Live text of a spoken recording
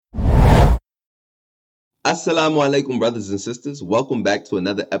Assalamu alaikum, brothers and sisters. Welcome back to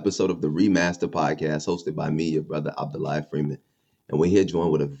another episode of the ReMastered podcast, hosted by me, your brother Abdullah Freeman. And we're here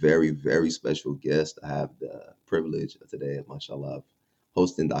joined with a very, very special guest. I have the privilege today, mashallah, of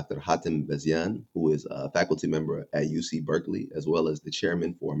hosting Dr. Hatem Bezian, who is a faculty member at UC Berkeley, as well as the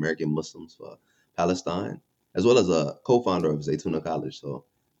chairman for American Muslims for Palestine, as well as a co-founder of Zaytuna College. So,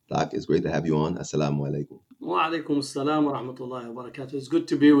 Doc, it's great to have you on. Assalamu alaikum. Wa alaikum assalam wa rahmatullahi wa barakatuh. It's good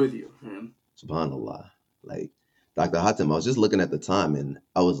to be with you. Subhanallah. Like, Dr. Hatem, I was just looking at the time and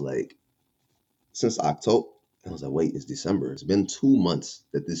I was like, since October, I was like, wait, it's December. It's been 2 months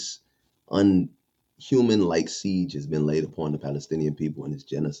that this unhuman-like siege has been laid upon the Palestinian people and it's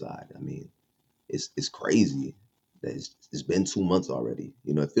genocide. I mean, it's crazy that it's been 2 months already.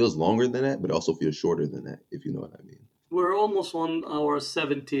 You know, it feels longer than that, but it also feels shorter than that, if you know what I mean. We're almost on our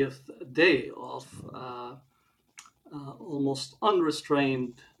 70th day of almost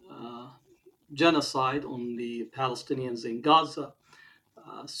unrestrained genocide on the Palestinians in Gaza.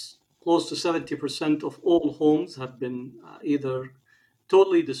 Close to 70% of all homes have been either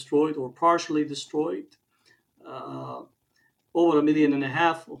totally destroyed or partially destroyed. Over 1.5 million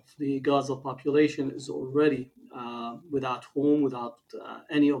of the Gaza population is already without home, without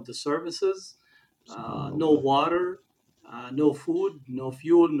any of the services, no Subhanallah. water, no food, no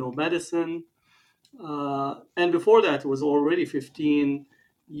fuel, no medicine. And before that, it was already 15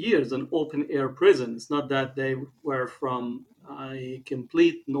 years an open air prison. It's not that they were from a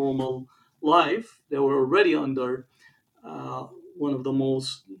complete normal life, they were already under one of the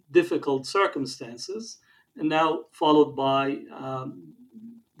most difficult circumstances, and now followed by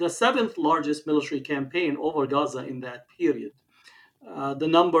the seventh largest military campaign over Gaza in that period. The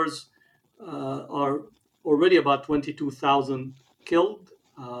numbers are already about 22,000 killed,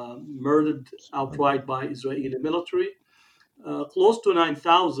 murdered outright by Israeli military. Close to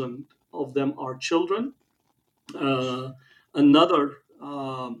 9,000 of them are children. Another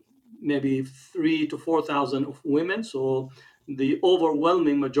maybe 3 to 4,000 of women. So the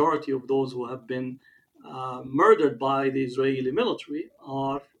overwhelming majority of those who have been murdered by the Israeli military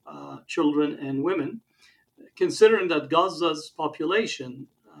are children and women. Considering that Gaza's population,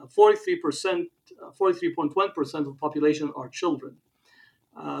 43%, 43.1% of the population are children.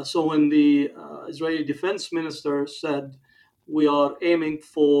 So when the Israeli defense minister said, we are aiming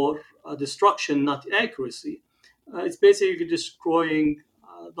for destruction, not accuracy, it's basically destroying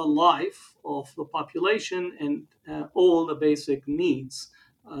the life of the population and all the basic needs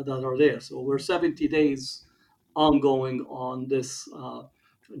that are there. So we're 70 days ongoing on this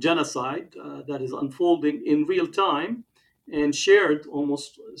genocide that is unfolding in real time and shared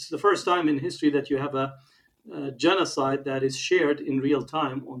almost. It's the first time in history that you have a genocide that is shared in real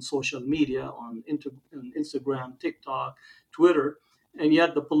time on social media, on Instagram, TikTok, Twitter, and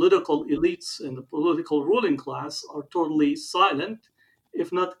yet the political elites and the political ruling class are totally silent,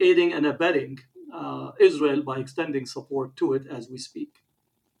 if not aiding and abetting Israel by extending support to it as we speak.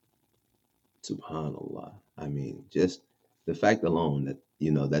 Subhanallah. I mean, just the fact alone that,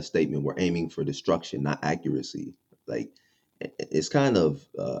 that statement, we're aiming for destruction, not accuracy. Like, it's kind of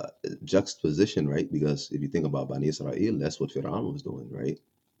juxtaposition, right? Because if you think about Bani Israel, that's what Fir'aun was doing, right?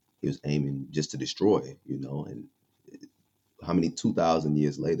 He was aiming just to destroy, and how many 2,000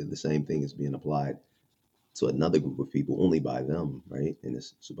 years later, the same thing is being applied to another group of people only by them, right? And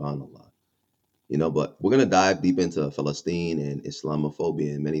it's subhanallah. But we're going to dive deep into Palestine and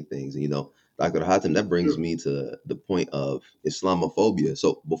Islamophobia and many things. And, Dr. Hatem, that brings Sure. me to the point of Islamophobia.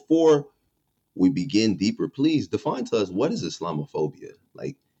 So before we begin deeper, please define to us, what is Islamophobia?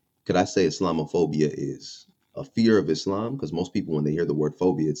 Like, could I say Islamophobia is a fear of Islam? Because most people, when they hear the word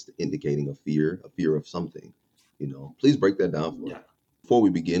phobia, it's indicating a fear of something. Please break that down for us. Yeah. Before we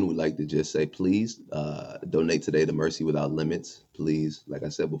begin, we'd like to just say, please donate today to Mercy Without Limits. Please, like I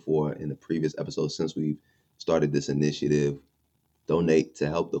said before in the previous episode, since we've started this initiative, donate to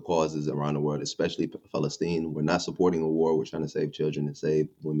help the causes around the world, especially Palestine. We're not supporting a war. We're trying to save children and save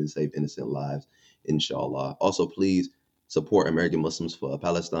women, save innocent lives, inshallah. Also, please support American Muslims for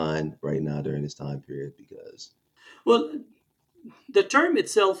Palestine right now during this time period because. Well, the term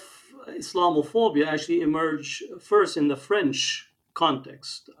itself, Islamophobia, actually emerged first in the French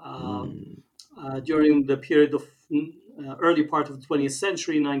context Mm, during the period of early part of the 20th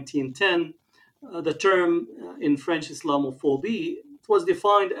century, 1910. The term in French Islamophobie was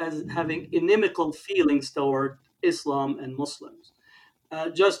defined as having mm, inimical feelings toward Islam and Muslims.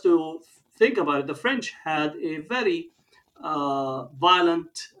 Just to think about it, the French had a very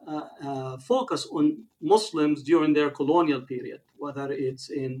violent focus on Muslims during their colonial period, whether it's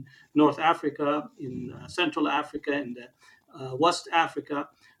in North Africa, in mm, Central Africa, in the West Africa.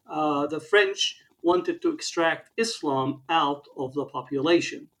 The French wanted to extract Islam out of the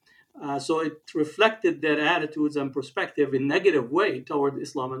population. So it reflected their attitudes and perspective in negative way toward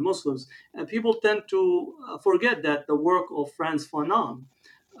Islam and Muslims. And people tend to forget that the work of Frantz Fanon,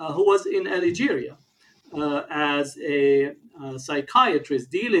 who was in Algeria as a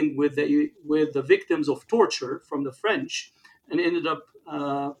psychiatrist dealing with the victims of torture from the French, and ended up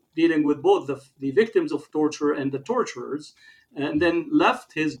dealing with both the victims of torture and the torturers, and then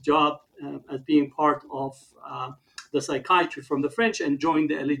left his job as being part of the psychiatry from the French and joined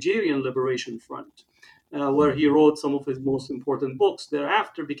the Algerian Liberation Front. Where he wrote some of his most important books.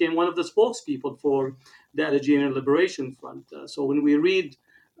 Thereafter, became one of the spokespeople for the Algerian Liberation Front. So when we read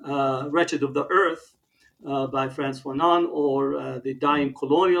 "Wretched of the Earth" by Frantz Fanon, or "The Dying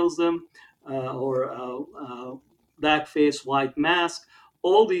Colonialism," or "Black Face, White Mask,"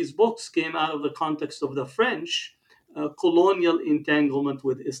 all these books came out of the context of the French colonial entanglement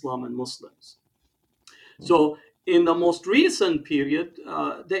with Islam and Muslims. So, in the most recent period,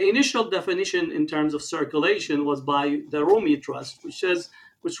 the initial definition in terms of circulation was by the Rumi Trust,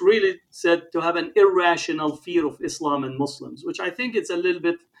 which really said to have an irrational fear of Islam and Muslims, which I think it's a little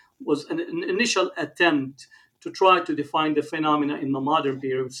bit was an initial attempt to try to define the phenomena in the modern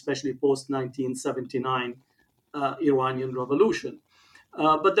period, especially post 1979 Iranian Revolution.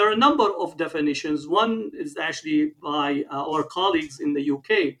 But there are a number of definitions. One is actually by our colleagues in the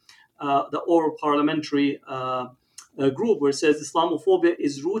UK, the Oral Parliamentary Group, where it says Islamophobia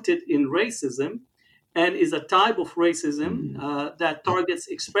is rooted in racism and is a type of racism that targets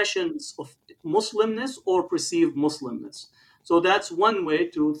expressions of Muslimness or perceived Muslimness. So that's one way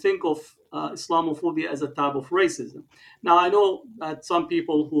to think of Islamophobia as a type of racism. Now, I know that some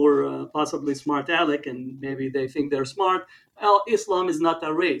people who are possibly smart aleck and maybe they think they're smart, Islam is not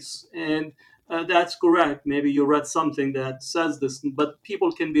a race. And that's correct. Maybe you read something that says this, but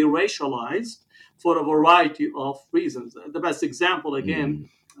people can be racialized for a variety of reasons. The best example, again,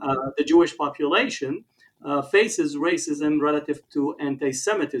 Mm, the Jewish population faces racism relative to anti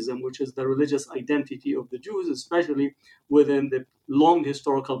Semitism, which is the religious identity of the Jews, especially within the long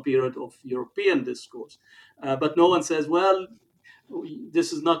historical period of European discourse. But no one says, well,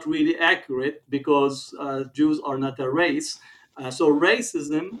 this is not really accurate because Jews are not a race. So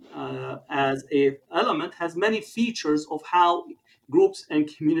racism as a element has many features of how groups and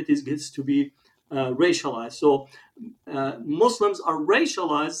communities gets to be racialized. So Muslims are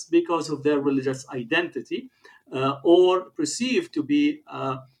racialized because of their religious identity or perceived to be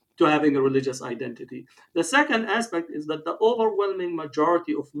to having a religious identity. The second aspect is that the overwhelming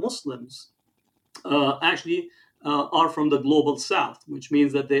majority of Muslims actually are from the global south, which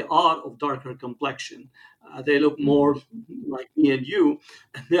means that they are of darker complexion. They look more mm, like me and you,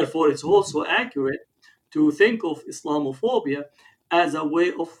 and therefore it's also accurate to think of Islamophobia as a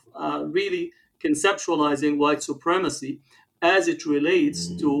way of really conceptualizing white supremacy as it relates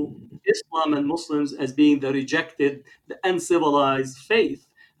to mm, Islam and Muslims as being the rejected, the uncivilized faith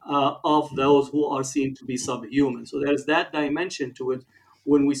of mm, those who are seen to be subhuman. So there's that dimension to it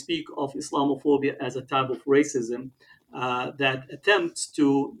when we speak of Islamophobia as a type of racism that attempts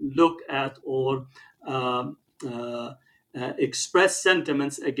to look at or um, uh, express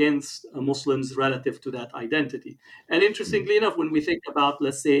sentiments against Muslims relative to that identity. And mm, interestingly enough, when we think about,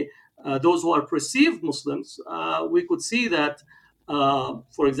 let's say, those who are perceived Muslims, we could see that,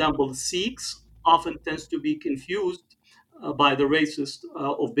 for example, Sikhs often tends to be confused by the racist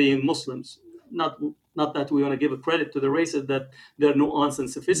of being Muslims. Not that we want to give a credit to the racists that they're nuanced and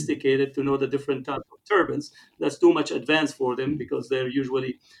mm, sophisticated to know the different types of turbans. That's too much advanced for them mm. because they're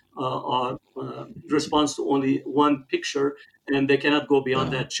usually are response to only one picture and they cannot go beyond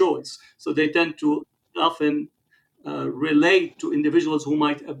Uh, that choice. So they tend to often relate to individuals who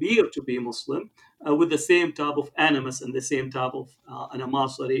might appear to be Muslim with the same type of animus and the same type of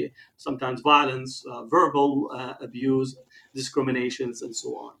animosity, sometimes violence, verbal abuse, discriminations, and so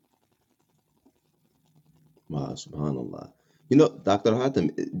on. subhanallah. Dr.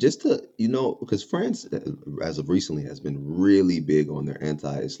 Hatem, just to, because France, as of recently, has been really big on their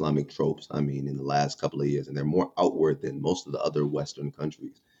anti-Islamic tropes. I mean, in the last couple of years, and they're more outward than most of the other Western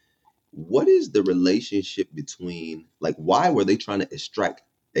countries. What is the relationship between, like, why were they trying to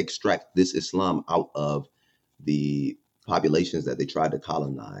extract this Islam out of the populations that they tried to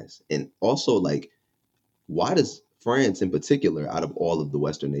colonize? And also, like, why does France in particular, out of all of the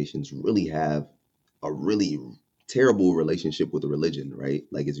Western nations, really have a really terrible relationship with the religion, right?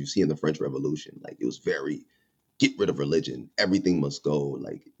 Like, as you see in the French Revolution, like, it was very get rid of religion, everything must go,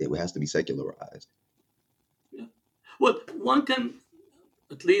 like it has to be secularized. Yeah. Well, one can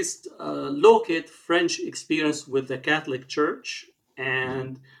at least locate French experience with the Catholic Church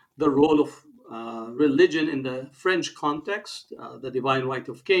and the role of religion in the French context, the divine right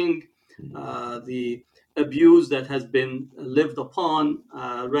of king, the abuse that has been lived upon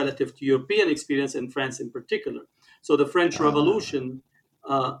relative to European experience in France in particular. So the French Ah. Revolution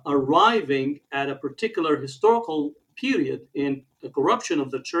arriving at a particular historical period in the corruption of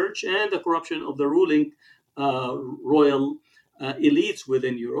the church and the corruption of the ruling royal elites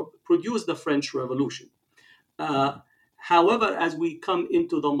within Europe produced the French Revolution. Uh, However, as we come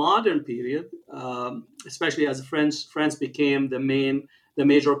into the modern period, especially as France became the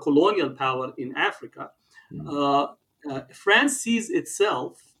major colonial power in Africa, Mm. uh, France sees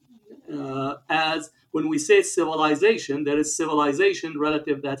itself as, when we say civilization, there is civilization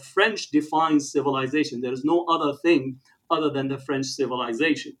relative that French defines civilization. There is no other thing other than the French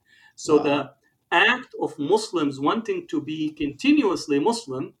civilization. So Wow. the act of Muslims wanting to be continuously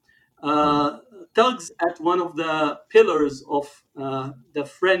Muslim Mm. uh, tugs at one of the pillars of the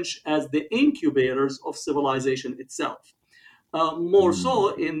French as the incubators of civilization itself. More so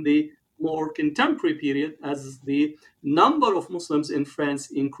Mm. in the more contemporary period, as the number of Muslims in France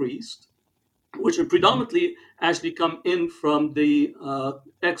increased, which would Mhm. predominantly actually come in from the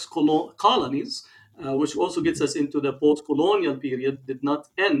ex-colonies, which also gets Mhm. us into the post-colonial period, did not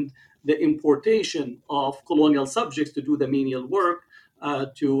end the importation of colonial subjects to do the menial work,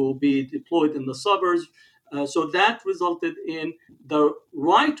 to be deployed in the suburbs. So that resulted in the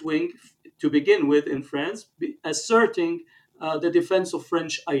right wing, to begin with, in France, asserting the defense of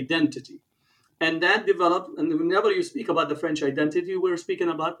French identity. And that developed, and whenever you speak about the French identity, we're speaking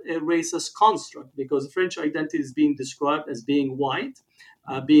about a racist construct, because French identity is being described as being white,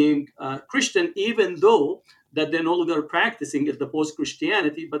 being Christian, even though that they're no longer practicing it, the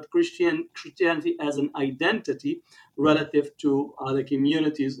post-Christianity, but Christianity as an identity Mm. relative to other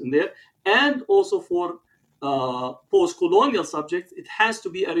communities in there. And also for post-colonial subjects, it has to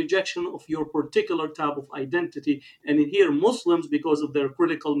be a rejection of your particular type of identity. And in here, Muslims, because of their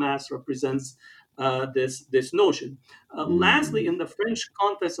critical mass, represents this notion. Lastly, Mm. in the French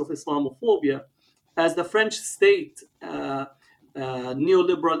context of Islamophobia, as the French state,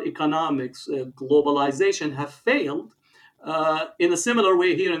 neoliberal economics, globalization have failed. In a similar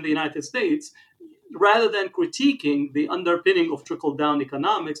way here in the United States, rather than critiquing the underpinning of trickle down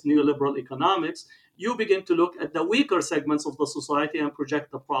economics, neoliberal economics, you begin to look at the weaker segments of the society and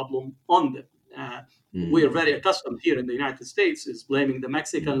project the problem on them. We are very Mm. accustomed here in the United States is blaming the Mm.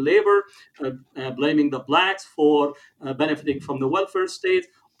 Mexican labor, blaming the blacks for benefiting Mm. from the welfare state.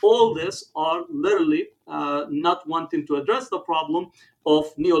 All this are literally not wanting to address the problem of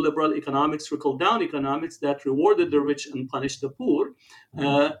neoliberal economics, trickle down economics that rewarded the rich and punished the poor.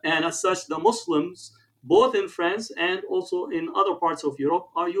 Mm. And as such, the Muslims, both in France and also in other parts of Europe,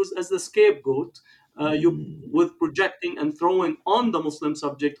 are used as the scapegoat, Mm. with projecting and throwing on the Muslim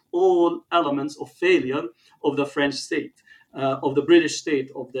subject all elements of failure of the French state, of the British state,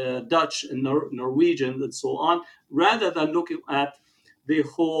 of the Dutch and Norwegian, and so on, rather than looking at the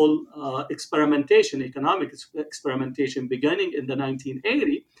whole experimentation, economic experimentation beginning in the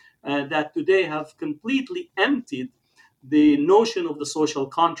 1980, that today have completely emptied the notion of the social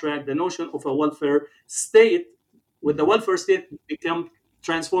contract, the notion of a welfare state, with the Mhm. welfare state become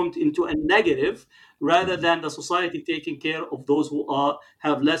transformed into a negative, rather Mhm. than the society taking care of those who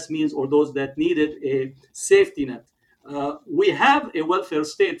have less means or those that needed a safety net. We have a welfare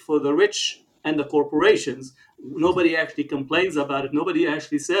state for the rich and the corporations. Nobody actually complains about it. Nobody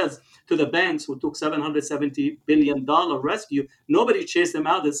actually says to the banks who took $770 billion rescue, nobody chased them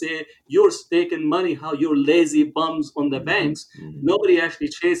out and say, you're taking money, how you're lazy bums on the Mhm. banks. Mhm. Nobody actually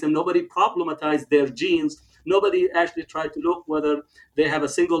chased them. Nobody problematized their genes. Nobody actually tried to look whether they have a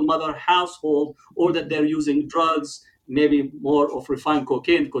single mother household or that they're using drugs, maybe more of refined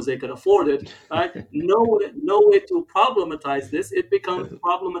cocaine because they can afford it. Right? No way to problematize this. It becomes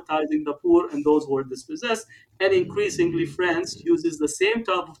problematizing the poor and those who are dispossessed. And increasingly, Mm. France uses the same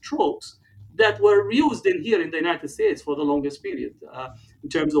type of tropes that were used in here in the United States for the longest period, in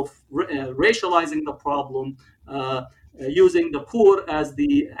terms of racializing the problem, using the poor as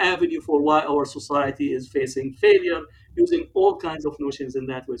the avenue for why our society is facing failure, using all kinds of notions in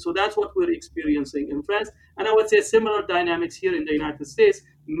that way. So that's what we're experiencing in France. And I would say similar dynamics here in the United States,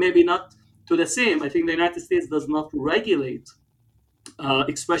 maybe not to the same. I think the United States does not regulate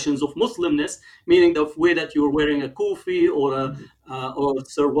expressions of Muslimness, meaning the way that you're wearing a kufi or a Mhm. or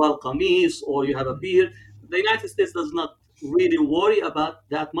sarwal kameez or you have a Mhm. beard. The United States does not really worry about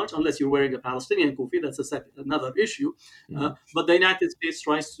that much unless you're wearing a Palestinian kufi. That's another issue. Mhm. But the United States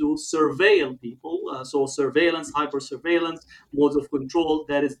tries to surveil people. So surveillance, hyper surveillance, modes of control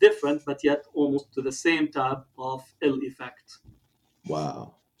that is different, but yet almost to the same type of ill effect.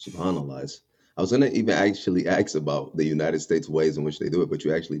 Wow. Subhanallah. I was gonna even actually ask about the United States ways in which they do it, but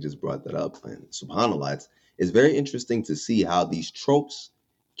you actually just brought that up. And subhanAllah, it's very interesting to see how these tropes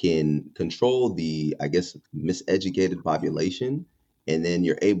can control the, I guess, miseducated population. And then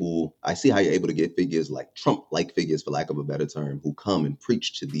I see how you're able to get figures like Trump-like figures, for lack of a better term, who come and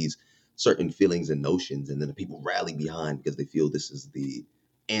preach to these certain feelings and notions, and then the people rally behind because they feel this is the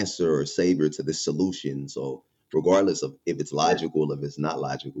answer or savior to this solution. So regardless of if it's Yeah. logical, if it's not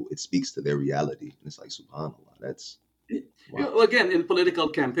logical, it speaks to their reality. And it's like, subhanAllah, that's wow. Again, in political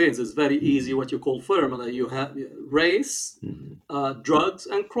campaigns, it's very easy Hmm. what you call formula. You have race, Hmm. drugs,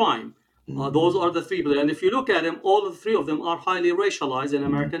 and crime. Those are Hmm. the three. And if you look at them, all the three of them are highly racialized in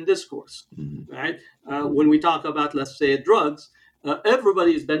Hmm. American discourse, Hmm. right? When we talk about, let's say, drugs,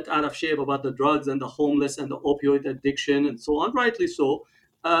 everybody is bent out of shape about the drugs and the homeless and the opioid addiction and so on, rightly so.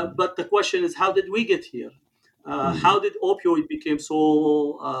 But the question is, how did we get here? Hmm. How did opioid become so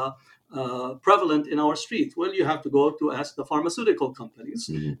prevalent in our streets? Well, you have to go to ask the pharmaceutical companies.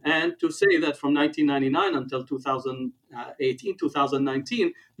 Hmm. And to say that from 1999 until 2018,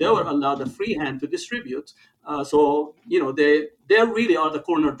 2019, they were Hmm. allowed a free hand to distribute. So, they really are the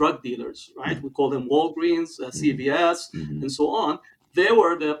corner drug dealers, right? We call them Walgreens, Hmm. CVS, Hmm. and so on. They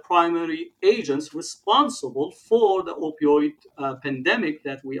were the primary agents responsible for the opioid pandemic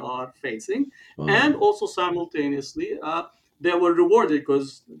that we are facing. And SubhanAllah. also simultaneously, they were rewarded because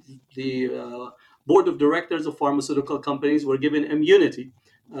the board of directors of pharmaceutical companies were given immunity.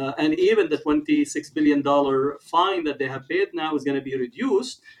 And even the $26 billion fine that they have paid now is going to be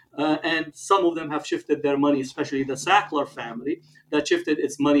reduced. And some of them have shifted their money, especially the Sackler family, that shifted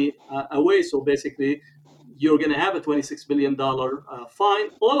its money away. So basically, you're going to have a $26 billion fine.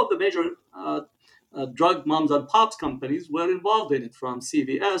 All of the major drug moms and pops companies were involved in it, from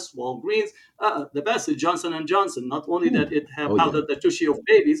CVS, Walgreens. The best is Johnson and Johnson. Not only that Whew. it Oh yeah. powdered the tushy of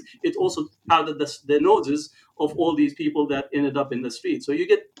babies, it also powdered the noses of all these people that ended up in the street. So you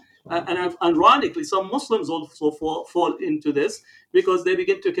get, SubhanAllah. and ironically, some Muslims also fall into this because they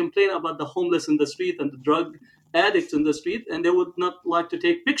begin to complain about the homeless in the street and the drug addicts in the street, and they would not like to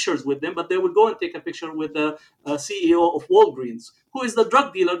take pictures with them, but they would go and take a picture with the CEO of Walgreens, who is the drug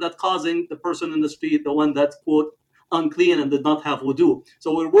dealer that causing the person in the street, the one that's quote unclean and did not have wudu.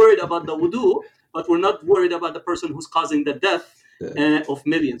 So we're worried about the wudu, but we're not worried about the person who's causing the death Yeah. of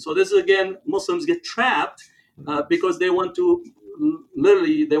millions. So this is again, Muslims get trapped because they want to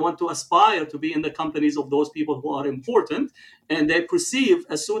literally they want to aspire to be in the companies of those people who are important, and they perceive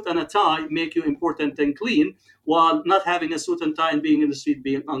a suit and a tie make you important and clean, while not having a suit and tie and being in the street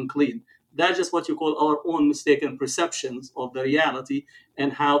being unclean. That's just what you call our own mistaken perceptions of the reality and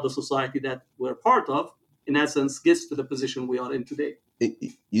how the society that we're part of, in essence, gets to the position we are in today.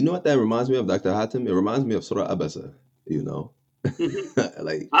 You know what that reminds me of, Dr. Hatim? It reminds me of Surah Abasa, you know? Mhm.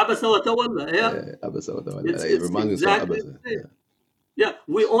 Like, عبس وتولى. Yeah, Abasa, it's it it's reminds me of Surah exactly Abasa. the same. Yeah. Yeah,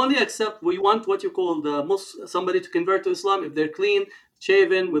 we only accept, we want what you call somebody to convert to Islam if they're clean,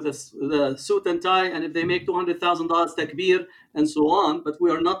 shaven, with a suit and tie, and if they make $200,000 takbir and so on. But we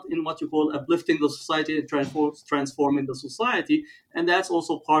are not in what you call uplifting the society and transforming the society. And that's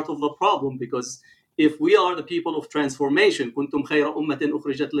also part of the problem, because if we are the people of transformation, kuntum khayra ummatin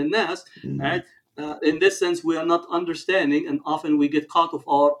ukhrijat linnas, Mm. right? In this sense, we are not understanding, and often we get caught of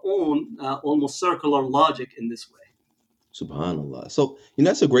our own almost circular logic in this way. Subhanallah. So,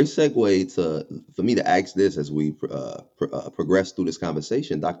 that's a great segue for me to ask this as we progress through this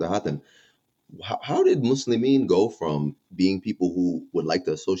conversation, Dr. Hatem. How did Muslimin go from being people who would like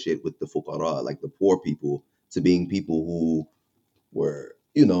to associate with the fuqara, like the poor people, to being people who were,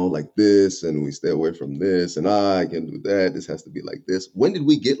 like this, and we stay away from this, and I can do that. This has to be like this. When did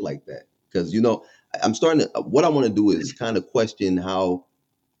we get like that? Because, I'm starting to, what I want to do is kind of question how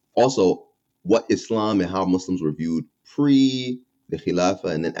also what Islam and how Muslims were viewed pre the Khilafah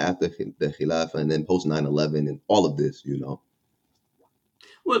and then after the Khilafah and then post 9/11 and all of this.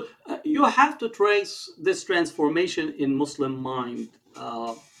 Well, you have to trace this transformation in Muslim mind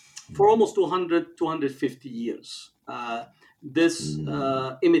for almost 200, 250 years. This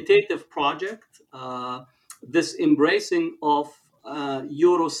Mm. imitative project, this embracing of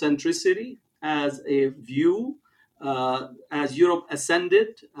Eurocentricity as a view, as Europe ascended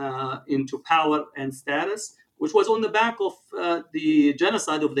into power and status, which was on the back of the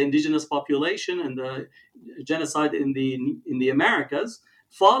genocide of the indigenous population and the genocide in the Americas,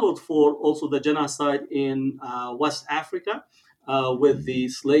 followed for also the genocide in West Africa with Mm. the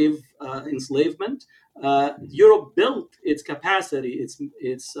slave enslavement. Mm. Europe built its capacity, its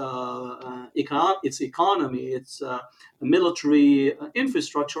economy, its military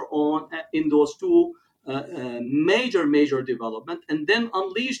infrastructure on in those two major development, and then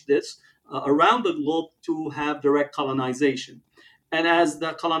unleashed this around the globe to have direct colonization. And as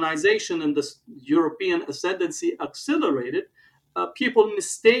the colonization and the European ascendancy accelerated, people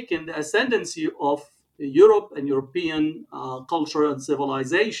mistaken the ascendancy of Europe and European culture and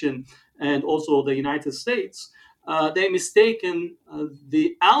civilization, and also the United States. They mistaken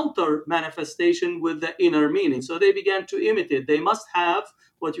the outer manifestation with the inner meaning. So they began to imitate. They must have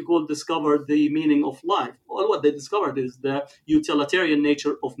what you call discovered the meaning of life. All what they discovered is the utilitarian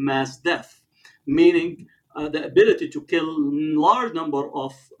nature of mass death, meaning the ability to kill large number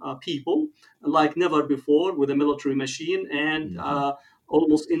of people like never before with a military machine and Mm-hmm.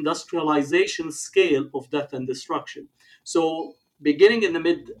 almost industrialization scale of death and destruction. So beginning in the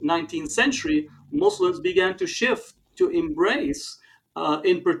mid 19th century, Muslims began to shift to embrace,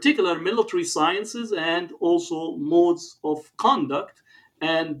 in particular, military sciences and also modes of conduct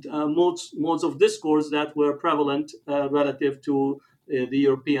and modes of discourse that were prevalent relative to the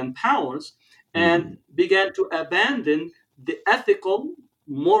European powers, and Mm-hmm. began to abandon the ethical,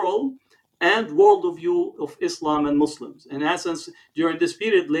 moral, and worldview of Islam and Muslims. In essence, during this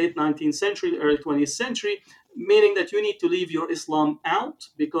period, late 19th century, early 20th century, meaning that you need to leave your Islam out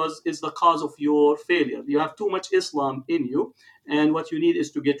because it's the cause of your failure. You have too much Islam in you, and what you need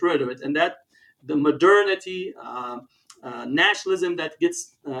is to get rid of it. And that the modernity, nationalism that gets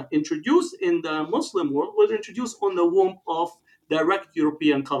introduced in the Muslim world was introduced on the womb of direct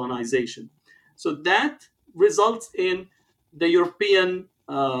European colonization. So that results in the European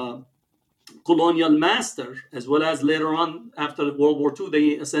colonial master, as well as later on after World War II,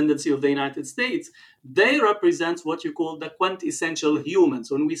 the ascendancy of the United States, they represent what you call the quintessential human.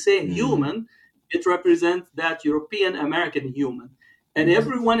 So when we say Mm-hmm. human, it represents that European American human. And Mm-hmm.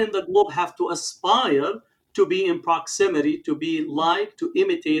 everyone in the globe have to aspire to be in proximity, to be like, to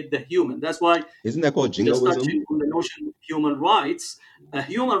imitate the human. That's why, Isn't that called just jingoism? touching on the notion of human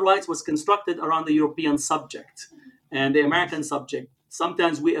rights was constructed around the European subject and the American subject.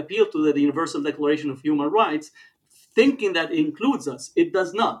 Sometimes we appeal to the Universal Declaration of Human Rights, thinking that includes us. It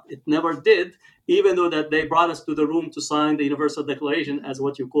does not. It never did, even though that they brought us to the room to sign the Universal Declaration as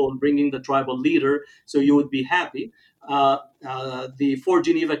what you call bringing the tribal leader, so you would be happy. The Fourth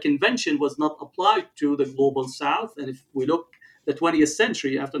Geneva Convention was not applied to the global South, and if we look the 20th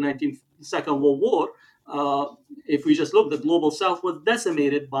century after 19th Second World War, if we just look, the global South was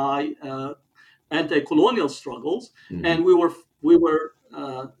decimated by anti-colonial struggles, Mm-hmm. and we were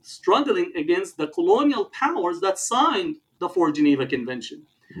struggling against the colonial powers that signed the Fourth Geneva Convention,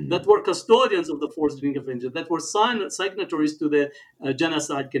 that Mm-hmm. were custodians of the Fourth Geneva Convention, that were signatories to the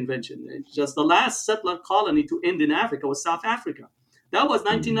Genocide Convention. Just the last settler colony to end in Africa was South Africa. That was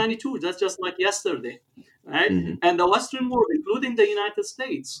Mm-hmm. 1992. That's just like yesterday, right? Mm-hmm. And the Western world, including the United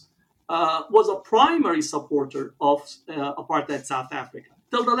States, was a primary supporter of apartheid South Africa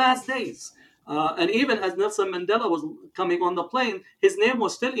till the last days. And even as Nelson Mandela was coming on the plane, his name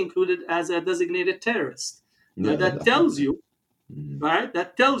was still included as a designated terrorist. Yeah, That I heard tells that. you, Mm-hmm. right?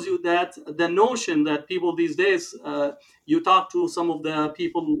 That tells you that the notion that people these days, you talk to some of the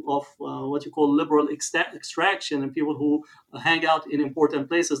people of what you call liberal extraction and people who hang out in important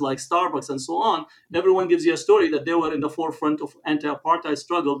places like Starbucks and so on, everyone gives you a story that they were in the forefront of anti-apartheid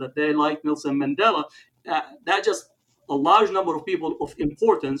struggle, that they like Nelson Mandela. That just a large number of people of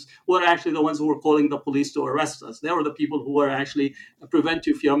importance were actually the ones who were calling the police to arrest us. They were the people who were actually prevent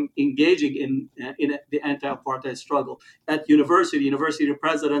you from engaging in the anti-apartheid struggle. At university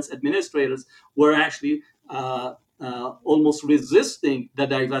presidents, administrators were actually almost resisting the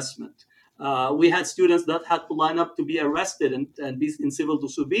divestment. We had students that had to line up to be arrested and be in civil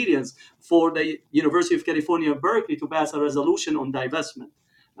disobedience for the University of California, Berkeley to pass a resolution on divestment.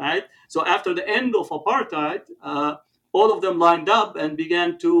 Right. So after the end of apartheid, all of them lined up and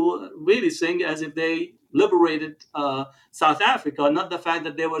began to really sing as if they liberated South Africa, not the fact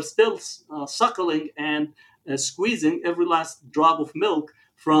that they were still suckling and squeezing every last drop of milk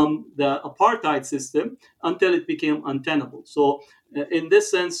from the apartheid system until it became untenable. So, in this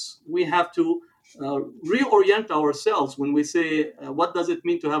sense, we have to reorient ourselves when we say, what does it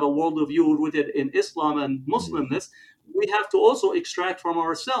mean to have a worldview rooted in Islam and Mm-hmm. Muslimness? We have to also extract from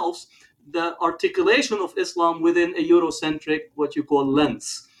ourselves the articulation of Islam within a Eurocentric, what you call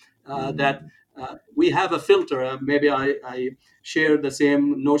lens. That Mm-hmm. we have a filter. Maybe I share the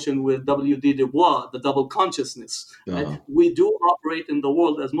same notion with W.D. Du Bois, the double consciousness. Right? Uh-huh. We do operate in the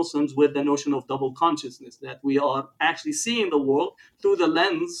world as Muslims with the notion of double consciousness, that we are actually seeing the world through the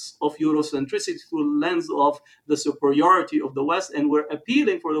lens of Eurocentricity, through the lens of the superiority of the West, and we're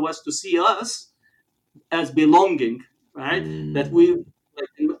appealing for the West to see us as belonging, right? That we, Mm-hmm.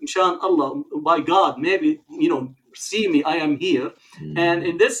 like, inshallah, by God, maybe, see me, I am here. And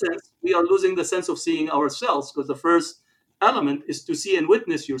in Mm. this sense, we are losing the sense of seeing ourselves, because the first element is to see and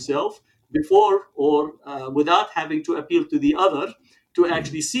witness yourself before or without having to appeal to the other to Mm.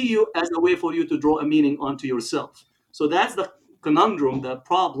 actually see you as a way for you to draw a meaning onto yourself. So that's the conundrum, the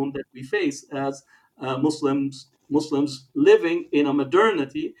problem that we face as Muslims living in a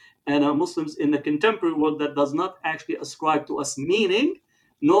modernity, and Muslims in the contemporary world that does not actually ascribe to us meaning,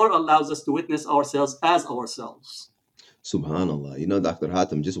 nor allows us to witness ourselves as ourselves. Subhanallah. Dr.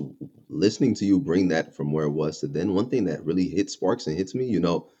 Hatem, just listening to you bring that from where it was to then, one thing that really hit sparks and hits me,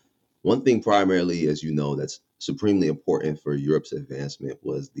 one thing primarily, as you know, that's supremely important for Europe's advancement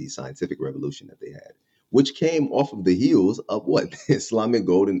was the scientific revolution that they had, which came off of the heels of what? The Islamic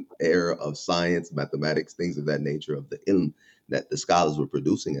golden era of science, mathematics, things of that nature, of the ilm that the scholars were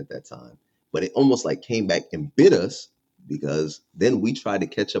producing at that time. But it almost like came back and bit us because then we tried to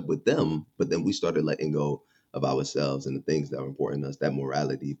catch up with them, but then we started letting go of ourselves and the things that are important to us, that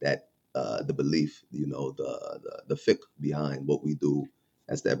morality, that the belief, the fiqh behind what we do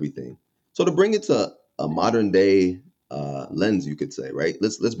as to everything. So to bring it to a modern day lens, you could say, right?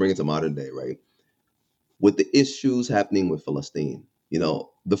 Let's bring it to modern day, right? With the issues happening with Palestine,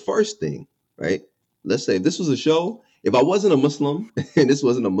 the first thing, right? Let's say if this was a show, if I wasn't a Muslim and this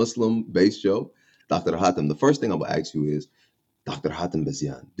wasn't a Muslim based show, Dr. Hatem, the first thing I would ask you is, Dr. Hatem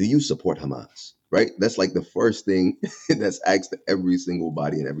Bazian, do you support Hamas? Right? That's like the first thing that's asked to every single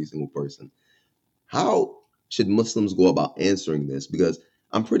body and every single person. How should Muslims go about answering this? Because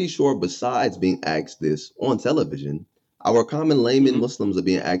I'm pretty sure, besides being asked this on television, our common layman Mhm. Muslims are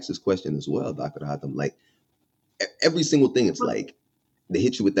being asked this question as well, Dr. Hatem. Like every single thing, it's But, like they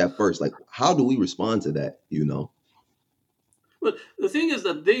hit you with that first. Like, how do we respond to that? but the thing is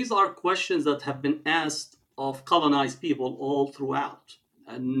that these are questions that have been asked of colonized people all throughout.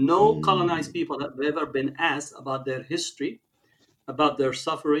 And no colonized Mm, people have ever been asked about their history, about their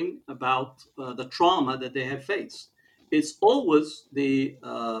suffering, about the trauma that they have faced. It's always the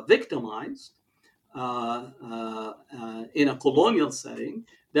victimized in a colonial setting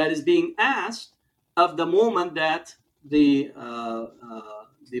that is being asked of the moment that the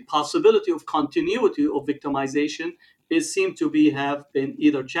possibility of continuity of victimization is seen to be have been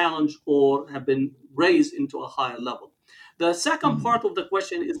either challenged or have been raised into a higher level. The second mm, part of the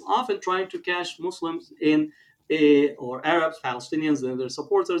question is often trying to catch Muslims in or Arabs, Palestinians, and their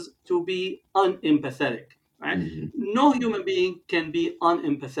supporters to be unempathetic. Right? mhm, No human being can be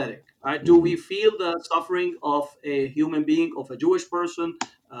unempathetic. Right? Do we mhm, feel the suffering of a human being, of a Jewish person,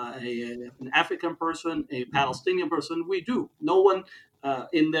 an African person, a mhm, Palestinian person? We do. No one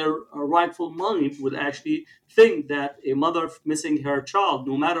in their rightful mind would actually think that a mother missing her child,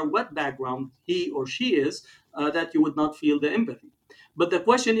 no matter what background he or she is, that you would not feel the empathy. But the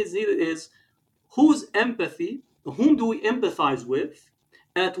question is whose empathy, whom do we empathize with,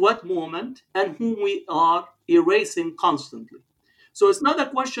 at what moment, and whom we are erasing constantly. So it's not a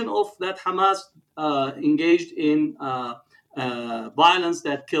question of that Hamas engaged in violence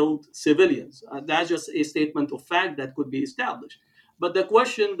that killed civilians. That's just a statement of fact that could be established. But the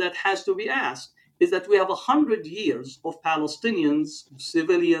question that has to be asked is that we have 100 years of Palestinians,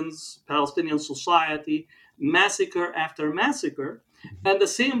 civilians, Palestinian society, massacre after massacre, and the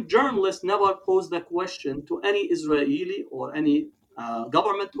same journalist never posed the question to any Israeli or any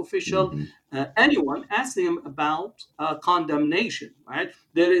government official, mhm. anyone, asking him about condemnation. Right?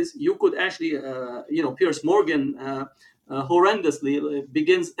 There is, you could actually, Pierce Morgan horrendously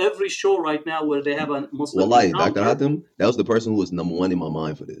begins every show right now where they have a Muslim Wallahi, Dr. encounter. Hatem, that was the person who was number one in my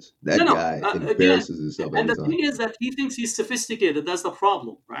mind for this. No, That no. guy Again, embarrasses himself and every the time. thing is that he thinks he's sophisticated. That's the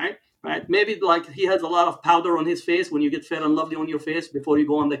problem, right? Right? Maybe like he has a lot of powder on his face. When you get fair and lovely on your face before you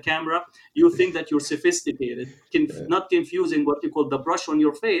go on the camera, you think that you're sophisticated, Yeah. not confusing what you call the brush on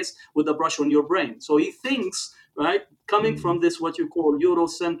your face with the brush on your brain. So he thinks, right, coming Mhm, from this what you call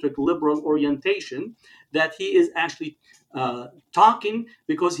Eurocentric liberal orientation, that he is actually talking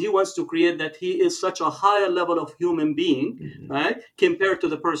because he wants to create that he is such a higher level of human being, mhm, right, compared to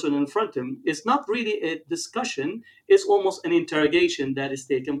the person in front of him. It's not really a discussion, it's almost an interrogation that is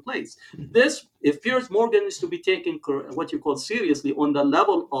taking place. mhm, This, if Piers Morgan is to be taken what you call seriously on the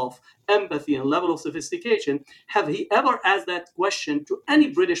level of empathy and level of sophistication, have he ever asked that question to any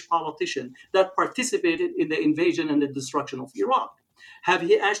British politician that participated in the invasion and the destruction of Iraq? Have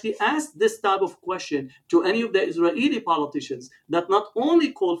he actually asked this type of question to any of the Israeli politicians that not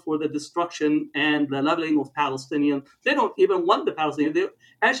only call for the destruction and the leveling of Palestinians, they don't even want the Palestinians.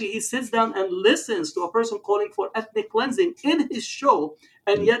 Actually, he sits down and listens to a person calling for ethnic cleansing in his show,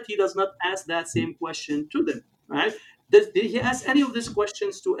 and yet he does not ask that same question to them, right? Did he ask any of these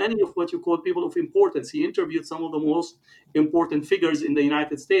questions to any of what you call people of importance? He interviewed some of the most important figures in the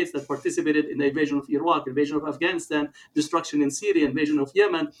United States that participated in the invasion of Iraq, invasion of Afghanistan, destruction in Syria, invasion of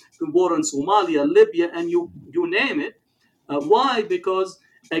Yemen, war in Somalia, Libya, and you name it. Why? Because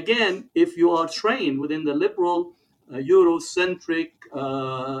again, if you are trained within the liberal Eurocentric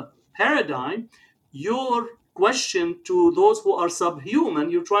paradigm, your question to those who are subhuman,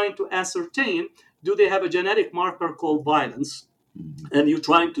 you're trying to ascertain, do they have a genetic marker called violence? Mhm. And you're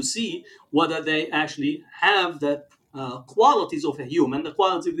trying to see whether they actually have the qualities of a human. The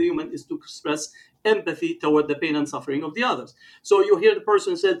quality of the human is to express empathy toward the pain and suffering of the others. So you hear the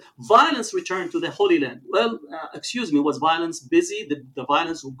person said, violence returned to the Holy Land. Well, excuse me, was violence busy? Did the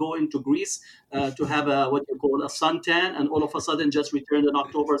violence go into Greece to have a what you call a suntan, and all of a sudden just returned on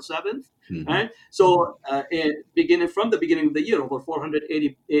October 7th? Mhm. Right. So, beginning from the beginning of the year, over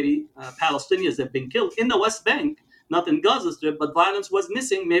 480 Palestinians have been killed in the West Bank, not in Gaza Strip, but violence was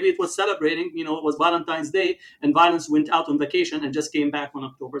missing. Maybe it was celebrating, it was Valentine's Day, and violence went out on vacation and just came back on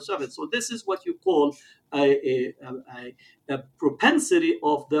October 7th. So this is what you call a propensity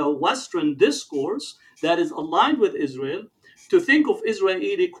of the Western discourse that is aligned with Israel to think of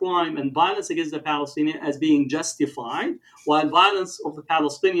Israeli crime and violence against the Palestinians as being justified, while violence of the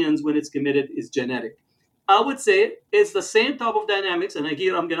Palestinians, when it's committed, is genetic. I would say it's the same type of dynamics, and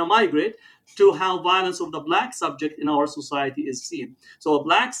here I'm going to migrate to how violence of the black subject in our society is seen. So a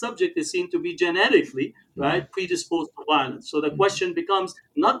black subject is seen to be genetically, Mhm. right, predisposed to violence. So the Mhm. question becomes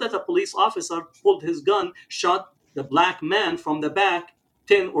not that a police officer pulled his gun, shot the black man from the back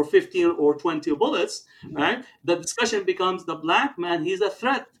 10 or 15 or 20 bullets, Mhm. right? The discussion becomes the black man, he's a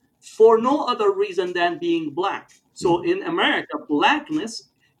threat for no other reason than being black. So Mhm. in America, blackness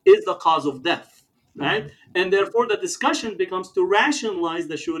is the cause of death, right? Mhm. And therefore, the discussion becomes to rationalize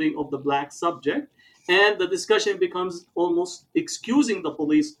the shooting of the black subject. And the discussion becomes almost excusing the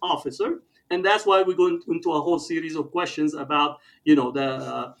police officer. And that's why we go into a whole series of questions about,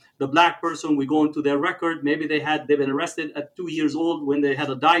 the black person. We go into their record. Maybe they've been arrested at 2 years old when they had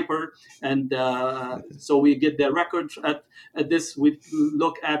a diaper, and so we get their record at this. We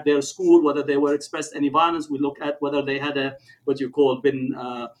look at their school, whether they were expressed any violence. We look at whether they had a what you call been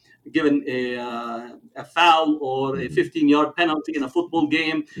given a foul or a Mhm. 15-yard penalty in a football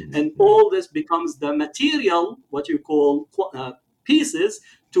game. Mhm. And Mhm. all this becomes the material, what you call pieces,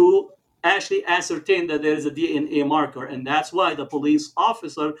 to actually ascertain that there is a DNA marker. And that's why the police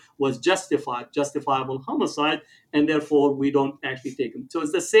officer was justifiable homicide, and therefore we don't actually take him. So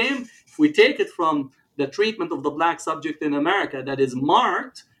it's the same if we take it from the treatment of the black subject in America that is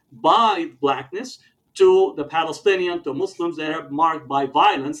marked by blackness, to the Palestinian, to Muslims that are marked by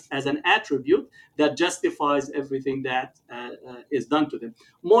violence as an attribute that justifies everything that is done to them.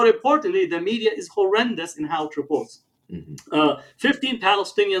 More importantly, the media is horrendous in how it reports. Mhm. 15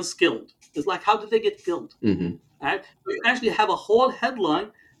 Palestinians killed. It's like, how did they get killed? Mhm. Right? So you actually have a whole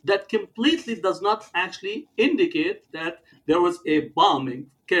headline that completely does not actually indicate that there was a bombing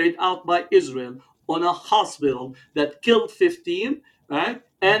carried out by Israel on a hospital that killed 15, right?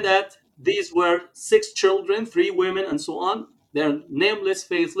 And Mhm. that these were 6 children, 3 women, and so on. They're nameless,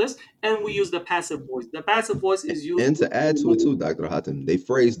 faceless, and we Mhm. use the passive voice. The passive voice is used And to to add to it remove. too, Dr. Hatem, they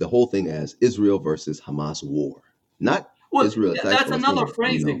phrased the whole thing as Israel versus Hamas war, not Well, Israel attacks that's another Palestine.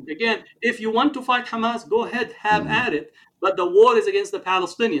 phrasing. Again, if you want to fight Hamas, go ahead, have Mhm. at it. But the war is against the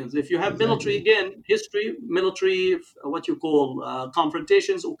Palestinians. If you have military, Exactly. again, history, military, what you call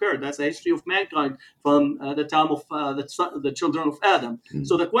confrontations occurred. That's the history of mankind from the time of the children of Adam.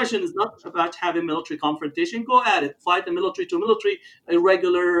 So Mhm. the question is not about having military confrontation. Go at it. Fight a military to military,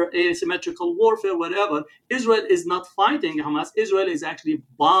 irregular, asymmetrical warfare, whatever. Israel is not fighting Hamas. Israel is actually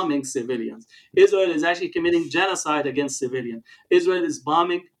bombing civilians. Israel is actually committing genocide against civilians. Israel is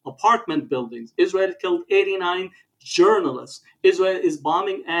bombing apartment buildings. Israel killed 89 journalists. Israel is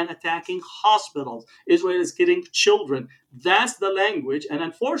bombing and attacking hospitals. Israel is killing children. That's the language. And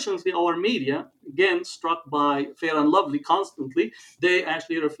unfortunately, our media, again, struck by Fair and Lovely constantly, they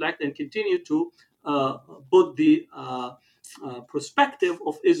actually reflect and continue to uh, put the perspective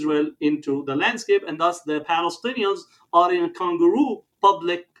of Israel into the landscape. And thus, the Palestinians are in a kangaroo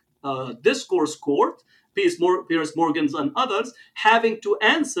public discourse court, Piers Morgan's and others, having to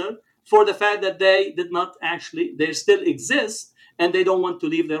answer for the fact that they did not actually, they still exist, and they don't want to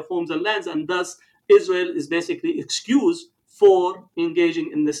leave their homes and lands, and thus Israel is basically excused for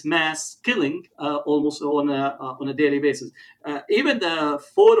engaging in this mass killing almost on a daily basis. Even the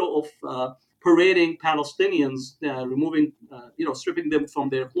photo of parading Palestinians, removing, stripping them from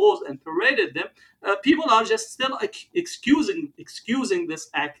their clothes and paraded them. People are just still excusing this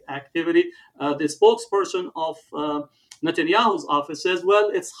activity. The spokesperson of Netanyahu's office says, "Well,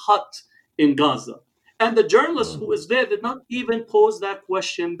 it's hot in Gaza," and the journalist who is there did not even pose that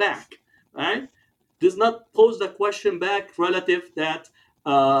question back. Right? Does not pose the question back relative that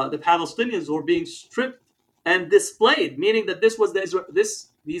the Palestinians were being stripped and displayed, meaning that this was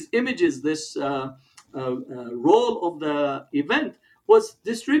these images, this role of the event was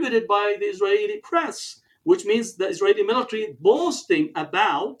distributed by the Israeli press, which means the Israeli military boasting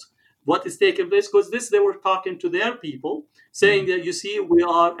about what is taking place, because this they were talking to their people, saying that you see we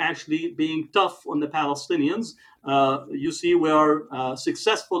are actually being tough on the Palestinians. You see we are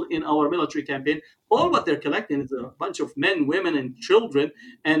successful in our military campaign. All what they're collecting is a bunch of men, women, and children,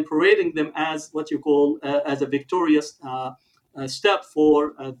 and parading them as what you call as a victorious step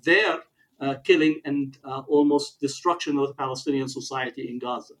for their killing and almost destruction of the Palestinian society in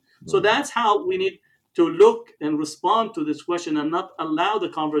Gaza. So Right. that's how we need to look and respond to this question, and not allow the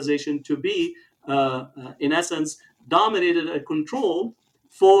conversation to be, in essence, dominated and controlled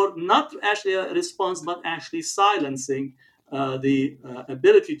for not actually a response, but actually silencing the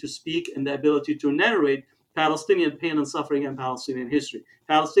ability to speak and the ability to narrate Palestinian pain and suffering and Palestinian history.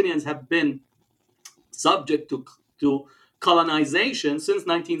 Palestinians have been subject to colonization since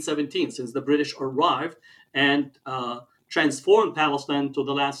 1917, since the British arrived and transformed Palestine to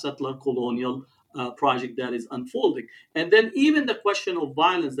the last settler colonial project that is unfolding. And then even the question of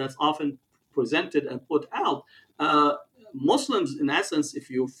violence that's often presented and put out. Muslims, in essence, if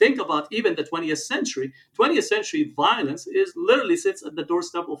you think about even the 20th century violence is literally sits at the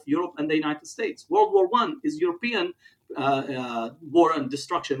doorstep of Europe and the United States. World War One is European war and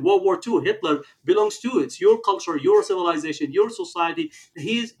destruction. World War II, Hitler belongs to it. It's your culture, your civilization, your society.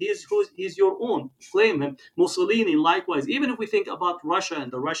 He's your own. Claim him. Mussolini, likewise. Even if we think about Russia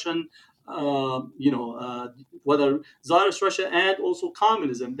and the Russian, whether Tsarist Russia and also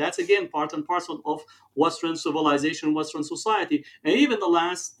communism, that's again part and parcel of Western civilization, Western society. And even the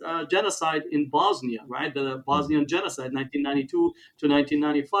last genocide in Bosnia, right? The Bosnian genocide, 1992 to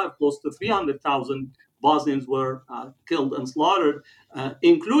 1995, close to 300,000 Bosnians were killed and slaughtered,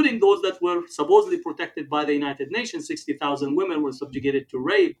 including those that were supposedly protected by the United Nations. 60,000 women were subjugated to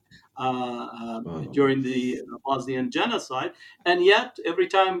rape Wow. during the Bosnian genocide. And yet, every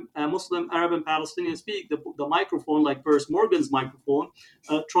time Muslim, Arab, and Palestinians speak, the microphone, like Piers Morgan's microphone,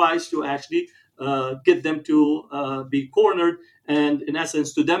 tries to actually get them to be cornered and, in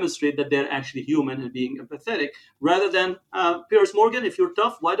essence, to demonstrate that they're actually human and being empathetic. Rather than Piers Morgan, if you're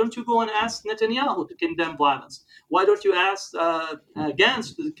tough, why don't you go and ask Netanyahu to condemn violence? Why don't you ask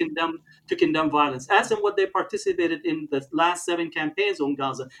Gantz to condemn violence? Ask them what they participated in the last 7 campaigns on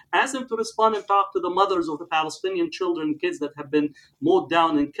Gaza. Ask them to respond and talk to the mothers of the Palestinian children, kids that have been mowed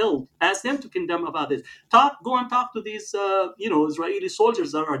down and killed. Ask them to condemn about this. Go and talk to these, Israeli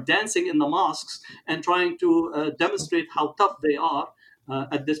soldiers that are dancing in the mosques and trying to demonstrate how tough they are.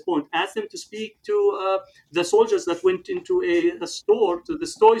 At this point, ask them to speak to the soldiers that went into a store, to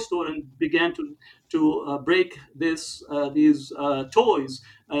this toy store, and began to break these toys.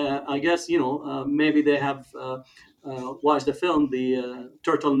 I guess maybe they have watched the film, the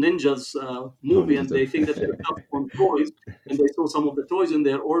Turtle Ninjas No, movie, Ninja and they think that they're tough on toys, and they saw some of the toys in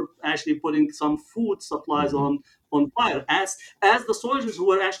there, or actually putting some food supplies hmm on fire. As the soldiers who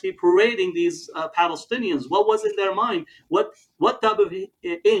were actually parading these Palestinians, what was in their mind? What type of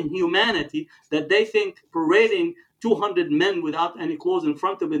inhumanity that they think parading 200 men without any clothes in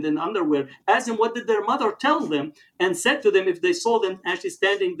front of them in underwear? Ask them what did their mother tell them and said to them if they saw them actually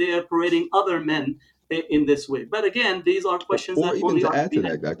standing there parading other men in this way. But again, these are questions Or that even only to are to add be to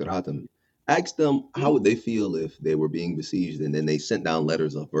answered. that, Dr. Hatem, ask them how would they feel if they were being besieged and then they sent down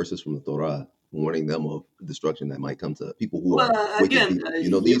letters of verses from the Torah warning them of destruction that might come to people who Well, are wicked again, people.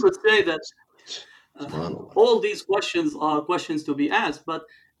 you These, could say that subhanAllah. all these questions are questions to be asked, but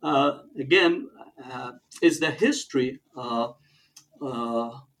again, is the history, uh,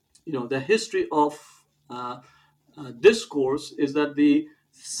 the history of discourse is that the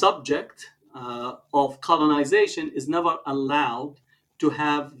subject of colonization is never allowed to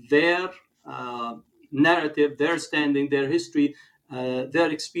have their uh, narrative, their standing, their history, their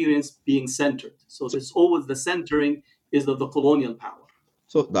experience being centered. So So, there's always the centering is of the colonial power.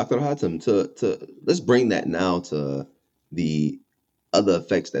 so Dr. Hatem, to let's bring that now to the other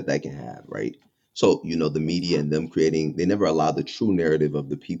effects that can have, right? So, the media and them creating, they never allow the true narrative of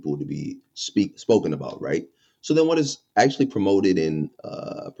the people to be spoken about, right? So then what is actually promoted and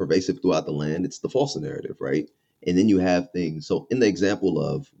pervasive throughout the land? It's the false narrative, right? And then you have things. So in the example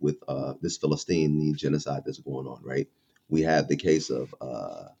of with this Philistine genocide that's going on, right? We have the case of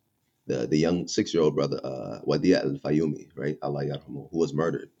the young 6-year-old brother Wadia Al Fayumi, right? Allah yarhamu, who was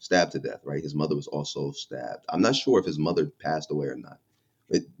murdered, stabbed to death, right? His mother was also stabbed. I'm not sure if his mother passed away or not.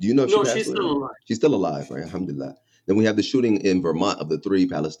 But do you know if she No, passed she's away or still not? alive. She's still alive, right? Alhamdulillah. Then we have the shooting in Vermont of the 3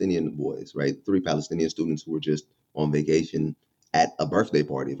 Palestinian boys, right? 3 Palestinian students who were just on vacation at a birthday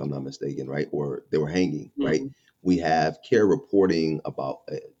party, if I'm not mistaken, right? Or they were hanging, right? Mhm. We have CARE reporting about,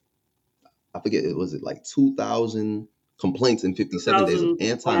 I forget, it was it like 2,000 complaints in 57 days of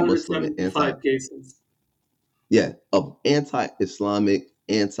anti-Muslim and 2,175 cases. yeah, of anti-Islamic,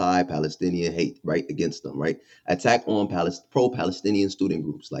 anti-Palestinian hate, right, against them, right? Attack on pro-Palestinian student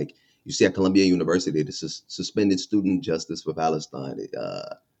groups, like you see at Columbia University, the suspended Student Justice for Palestine.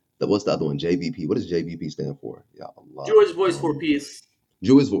 What's the other one? JVP. What does JVP stand for? Yeah, Allah. Jewish Voice for Peace.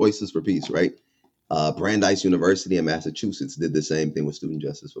 Jewish Voices for Peace, right? Brandeis University in Massachusetts did the same thing with Student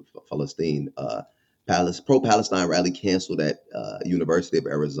Justice for Palestine. Pro-Palestine rally canceled at University of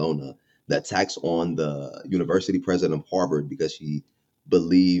Arizona. The attacks on the university president of Harvard because she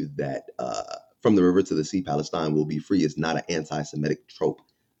believed that from the river to the sea, Palestine will be free is not an anti-Semitic trope.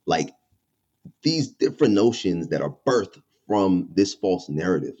 Like these different notions that are birthed from this false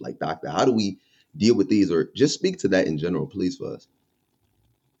narrative. Like, doctor, how do we deal with these, or just speak to that in general, please, for us?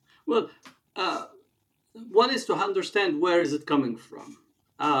 Well, uh, one is to understand where is it coming from.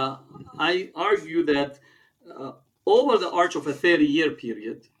 Uh, I argue that uh, over the arch of a 30-year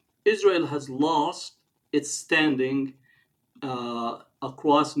period, Israel has lost its standing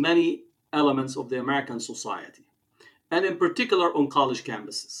across many elements of the American society, and in particular on college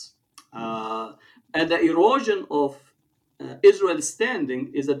campuses. Uh, and the erosion of Israel's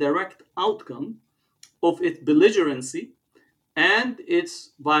standing is a direct outcome of its belligerency and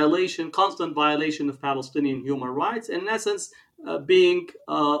its constant violation of Palestinian human rights, and in essence, being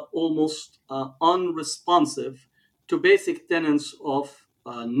almost unresponsive to basic tenets of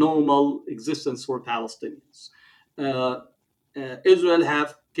normal existence for Palestinians. Uh, Israel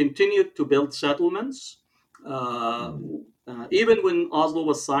have continued to build settlements. Uh, Mm-hmm. Even when Oslo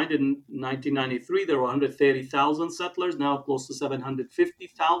was signed in 1993, there were 130,000 settlers, now close to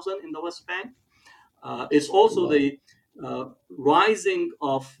 750,000 in the West Bank. It's also Wow. the rising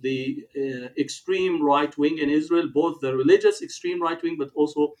of the extreme right wing in Israel, both the religious extreme right wing, but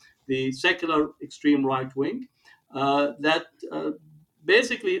also the secular extreme right wing, that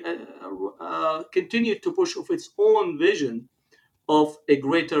basically continued to push of its own vision of a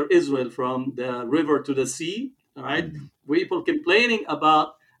greater Israel from the river to the sea. All right, Mm-hmm. people complaining about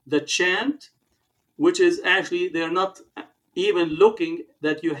the chant, which is actually they're not even looking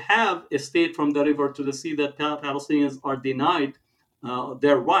that you have a state from the river to the sea, that Palestinians are denied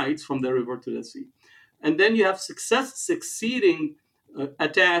their rights from the river to the sea. And then you have succeeding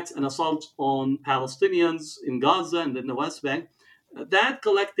attacks and assaults on Palestinians in Gaza and in the West Bank. That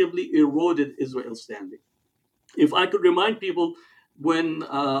collectively eroded Israel's standing. If I could remind people, when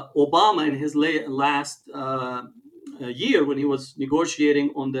Obama in his last year, when he was negotiating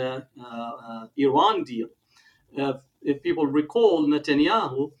on the Iran deal, if people recall,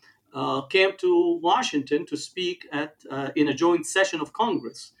 Netanyahu came to Washington to speak in a joint session of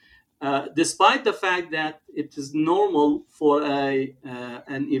Congress. Despite the fact that it is normal for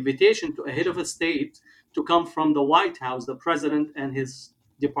an invitation to a head of a state to come from the White House, the president and his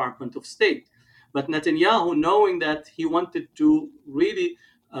Department of State. But Netanyahu, knowing that he wanted to really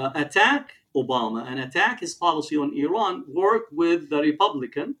attack Obama and attack his policy on Iran, worked with the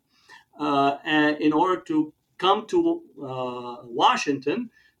Republican in order to come to Washington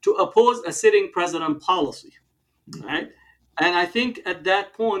to oppose a sitting president policy, Mm-hmm. right? And I think at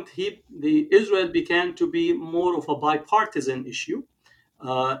that point, the Israel began to be more of a bipartisan issue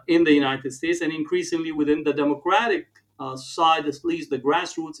in the United States, and increasingly within the Democratic side, at least the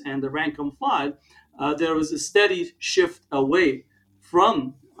grassroots and the rank and file, there was a steady shift away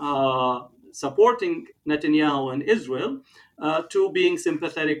from supporting Netanyahu and Israel to being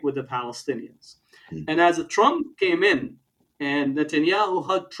sympathetic with the Palestinians. And Mm-hmm. as Trump came in, and Netanyahu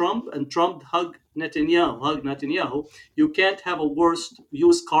hugged Trump, and Trump hugged Netanyahu, you can't have a worse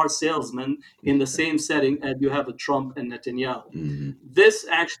used car salesman in the same setting as you have a Trump and Netanyahu. Mm-hmm. This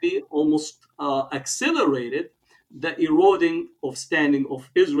actually almost accelerated the eroding of standing of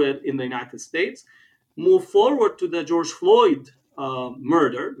Israel in the United States. Move forward to the George Floyd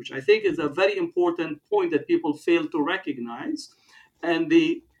murder, which I think is a very important point that people fail to recognize, and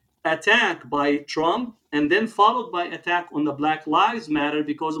the attack by Trump, and then followed by attack on the Black Lives Matter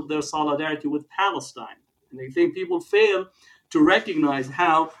because of their solidarity with Palestine. And I think people fail to recognize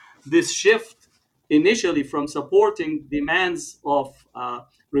how this shift initially from supporting demands of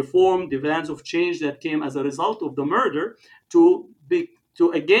reform, demands of change that came as a result of the murder, to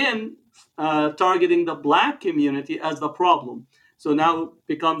again targeting the black community as the problem. So now it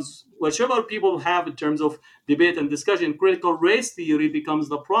becomes whichever people have in terms of debate and discussion, critical race theory becomes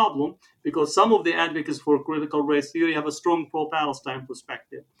the problem because some of the advocates for critical race theory have a strong pro-Palestine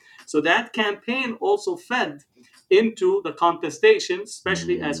perspective. So that campaign also fed into the contestation,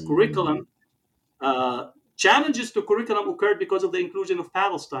 especially as Mm, curriculum challenges to curriculum occurred because of the inclusion of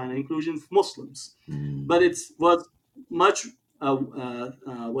Palestine, inclusion of Muslims, but mm, it was much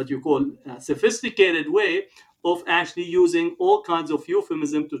what you call a sophisticated way of actually using all kinds of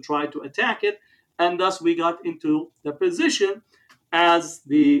euphemism to try to attack it, and thus we got into the position as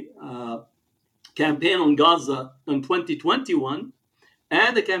the campaign on Gaza in 2021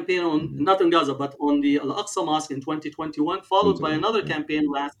 and the campaign on mm. not on Gaza but on the Al Aqsa Mosque in 2021, followed by 21, another yeah. campaign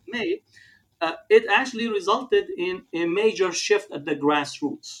last May. It actually resulted in a major shift at the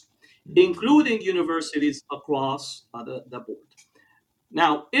grassroots, Mm, including universities across the board.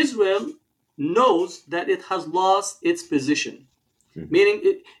 Now, Israel knows that it has lost its position, mhm, meaning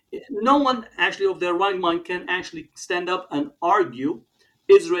no one actually of their right mind can actually stand up and argue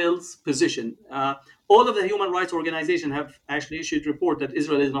Israel's position. All of the human rights organizations have actually issued report that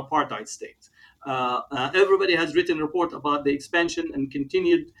Israel is an apartheid state. Everybody has written report about the expansion and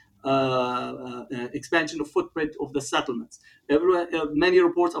continued expansion of footprint of the settlements. Many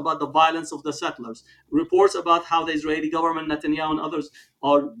reports about the violence of the settlers. Reports about how the Israeli government, Netanyahu and others,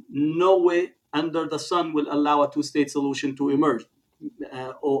 are no way under the sun will allow a two-state solution to emerge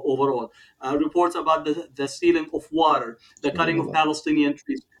overall. Reports about the stealing of water, the cutting of subhanallah. Palestinian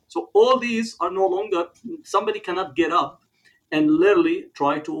trees. So all these are no longer, somebody cannot get up and literally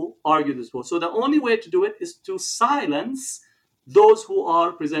try to argue this. So the only way to do it is to silence those who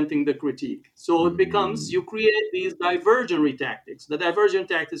are presenting the critique. So it becomes, Mm, you create these diversionary tactics. The diversion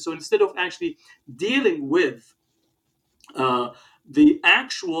tactics, so instead of actually dealing with uh, the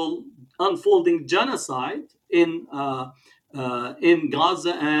actual unfolding genocide in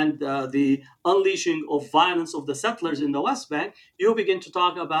Gaza and the unleashing of violence of the settlers in the West Bank, you begin to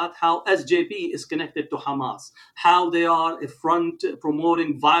talk about how SJP is connected to Hamas, how they are a front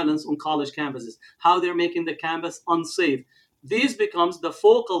promoting violence on college campuses, how they're making the campus unsafe. This becomes the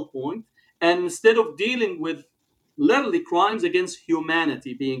focal point, and instead of dealing with literally crimes against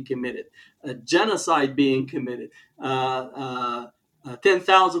humanity being committed, genocide being committed,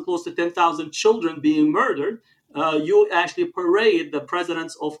 10,000, close to 10,000 children being murdered, you actually parade the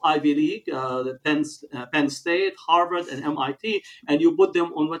presidents of Ivy League, Penn State, Harvard, and MIT, and you put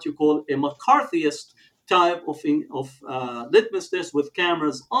them on what you call a McCarthyist type of litmus test with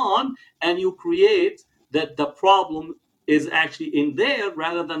cameras on, and you create that the problem is actually in there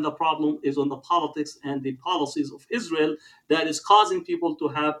rather than the problem is on the politics and the policies of Israel that is causing people to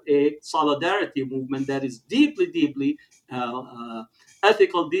have a solidarity movement that is deeply, deeply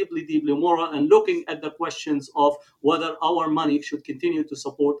ethical, deeply, deeply moral, and looking at the questions of whether our money should continue to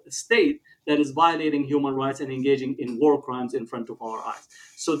support a state that is violating human rights and engaging in war crimes in front of our eyes.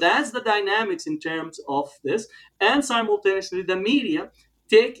 So that's the dynamics in terms of this. And simultaneously, the media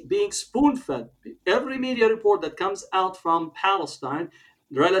take being spoon fed. Every media report that comes out from Palestine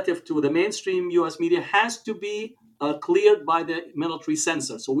relative to the mainstream US media has to be cleared by the military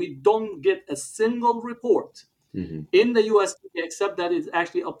censor. So we don't get a single report mhm, in the US except that it's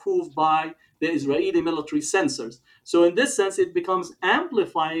actually approved by the Israeli military censors. So in this sense, it becomes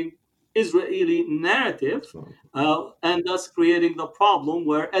amplifying Israeli narrative subhanallah. and thus creating the problem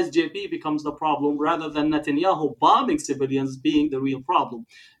where SJP becomes the problem rather than Netanyahu bombing civilians being the real problem.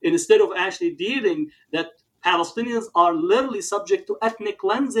 Instead of actually dealing that Palestinians are literally subject to ethnic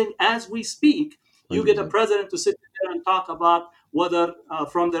cleansing as we speak, you get a 100%. president to sit there and talk about whether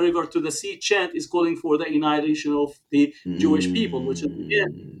from the river to the sea chant is calling for the annihilation of the Jewish people, which is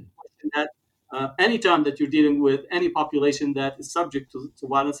again Mm, that anytime that you're dealing with any population that is subject to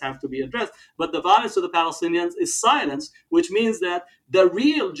violence have to be addressed. But the violence of the Palestinians is silenced, which means that the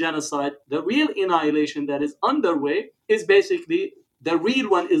real genocide, the real annihilation that is underway is basically the real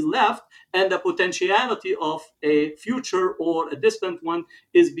one is left, and the potentiality of a future or a distant one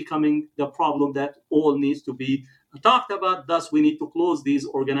is becoming the problem that all needs to be talked about. Thus, we need to close these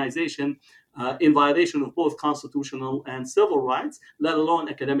organizations in violation of both constitutional and civil rights, let alone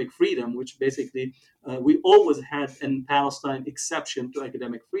academic freedom, which basically we always had in Palestine exception to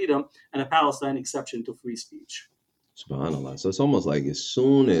academic freedom and a Palestine exception to free speech. subhanallah. So it's almost like as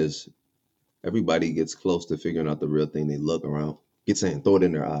soon as everybody gets close to figuring out the real thing, they look around, get saying, throw it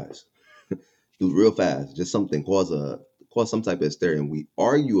in their eyes, do it real fast, just something cause some type of hysteria, and we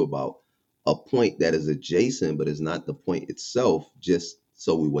argue about a point that is adjacent, but is not the point itself, just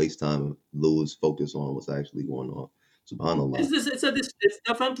so we waste time and lose focus on what's actually going on. Subhanallah. It's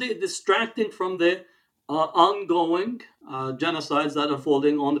definitely distracting from the ongoing genocides that are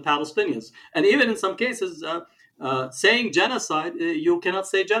unfolding on the Palestinians, and even in some cases, saying genocide, you cannot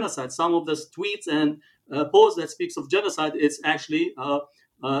say genocide. Some of the tweets and posts that speaks of genocide, it's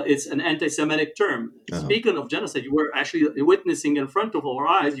an anti-Semitic term. Uh-huh. Speaking of genocide, you were actually witnessing in front of our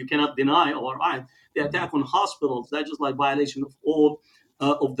eyes. You cannot deny our eyes the Mhm. attack on hospitals. That is like violation of all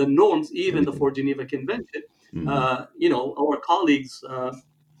of the norms, even the Everything. Fourth Geneva Convention. Hmm. Our colleague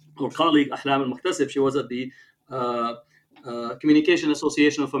Ahlam al-Muhtasib, she was at the uh, Communication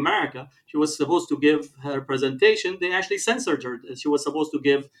Association of America. She was supposed to give her presentation. They actually censored her. She was supposed to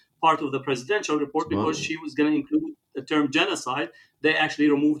give part of the presidential report because Subhanallah. she was going to include the term genocide. They actually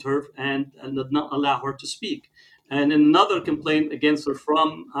removed her and did not allow her to speak. And another Subhanallah. complaint against her from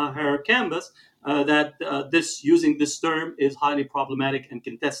her canvas that this using this term is highly problematic and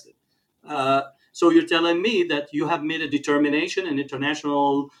contested. Uh, so you're telling me that you have made a determination, an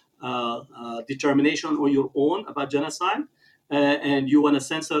international determination on your own about genocide, and you want to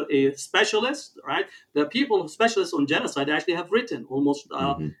censor a specialist, right? The people, specialists on genocide, actually have written almost.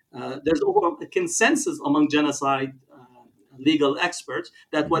 Hmm. There's over a consensus among genocide legal experts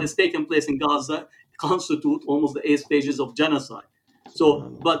that what Hmm. is taking place in Gaza constitute almost the 8 stages of genocide. So,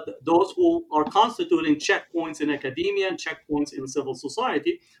 Subhanallah. but those who are constituting checkpoints in academia and checkpoints in civil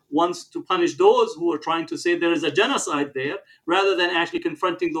society wants to punish those who are trying to say there is a genocide there, rather than actually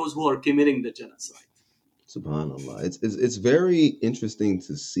confronting those who are committing the genocide. Subhanallah. It's very interesting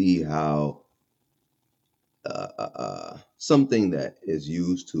to see how something that is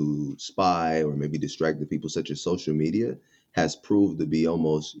used to spy or maybe distract the people, such as social media, has proved to be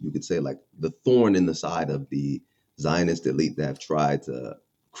almost, you could say, like the thorn in the side of the Zionist elite that have tried to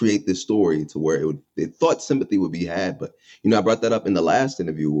create this story to where they thought sympathy would be had. But I brought that up in the last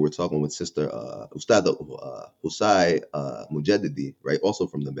interview. We were talking with Sister Ustada Husai Mujaddidi, right, also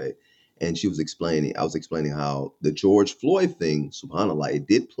from the Bay. And she was explaining, I was explaining how the George Floyd thing, subhanAllah, it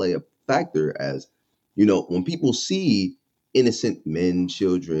did play a factor as when people see innocent men,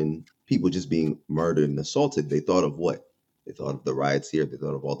 children, people just being murdered and assaulted, they thought of what? They thought of the riots here. They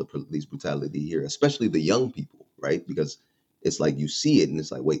thought of all the police brutality here, especially the young people, right? Because it's like you see it and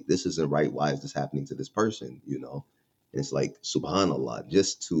it's like, wait, this isn't right. Why is this happening to this person? And it's like, subhanAllah,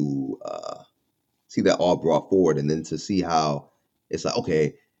 just to see that all brought forward and then to see how it's like,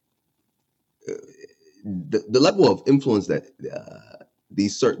 okay, the level of influence that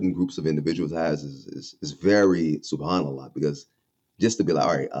these certain groups of individuals has is very subhanallah, because just to be like,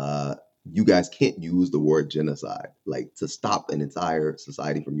 all right, you guys can't use the word genocide, like to stop an entire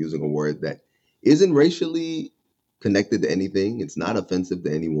society from using a word that isn't racially connected to anything. It's not offensive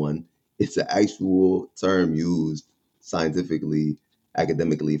to anyone. It's an actual term used scientifically,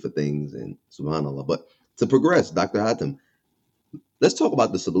 academically for things, and subhanallah. But to progress, Dr. Hatem, let's talk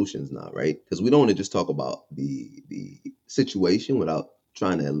about the solutions now, right? Because we don't want to just talk about the situation without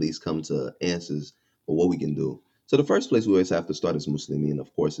trying to at least come to answers for what we can do. So the first place we always have to start as Muslimin,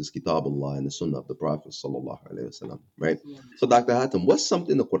 of course, is Kitab Allah and the Sunnah of the Prophet sallallahu alaihi wasallam, right? So Dr. Hatem, what's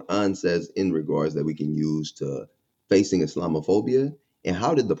something the Quran says in regards that we can use to facing Islamophobia, and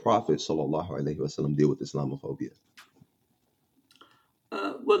how did the Prophet sallallahu alaihi wasallam deal with Islamophobia?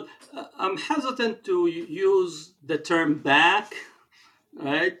 I'm hesitant to use the term back,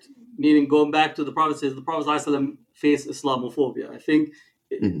 right? Meaning going back to the Prophet says the Prophet ﷺ faced Islamophobia. I think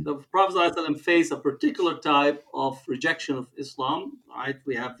Hmm. the Prophet ﷺ faced a particular type of rejection of Islam, right?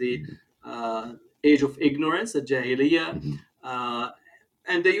 We have the Hmm. uh, age of ignorance, the Jahiliyyah, Hmm. uh,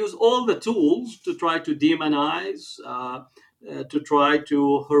 and they use all the tools to try to demonize, to try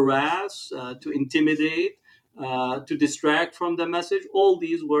to harass, to intimidate, to distract from the message. All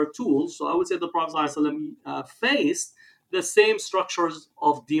these were tools. So I would say the Prophet ﷺ, faced the same structures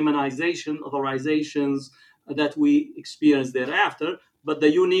of demonization, authorizations that we experience thereafter. But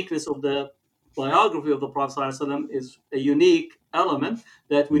the uniqueness of the biography of the Prophet ﷺ is a unique element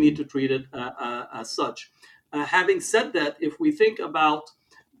that we need Hmm. to treat it as such. Having said that, if we think about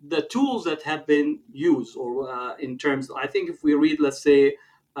the tools that have been used, or in terms, I think if we read, let's say,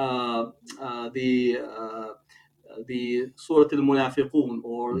 uh, uh, the uh, the Surah Al-Munafiqun,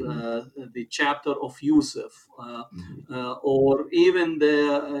 or Hmm. the chapter of Yusuf, Hmm. or even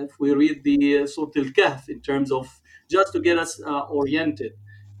if we read the Surah Al-Kahf, in terms of just to get us oriented.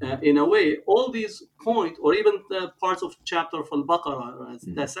 In a way, all these point, or even the parts of chapter of Al-Baqarah,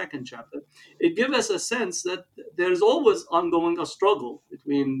 the Hmm. second chapter, it gives us a sense that there's always ongoing a struggle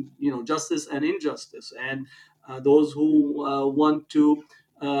between justice and injustice, and those who want to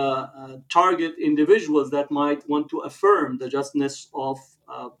target individuals that might want to affirm the justness of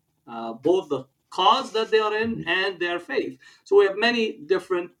both the cause that they are in Mhm. and their faith. So we have many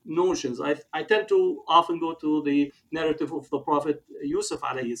different notions. I tend to often go to the narrative of the Prophet Yusuf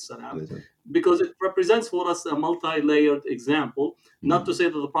alayhi salam Listen. because it represents for us a multi-layered example. Not to Mhm. say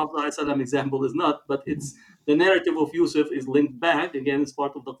that the Prophet alayhi salam example is not, but Mhm. it's the narrative of Yusuf is linked back again. It's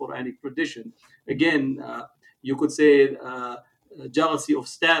part of the Quranic tradition. Mhm. Again, you could say jealousy of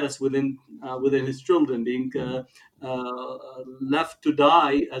status within his children, being Mhm. left to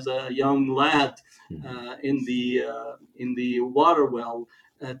die as a young lad Mhm. in the water well,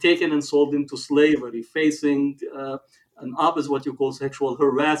 taken and sold into slavery, facing an opposite what you call sexual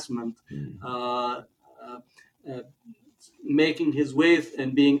harassment. Mhm. Uh, uh, uh, Making his way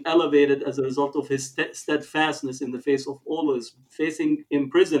and being elevated as a result of his steadfastness in the face of all this, facing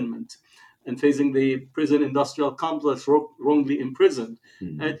imprisonment and facing the prison industrial complex wrongly imprisoned.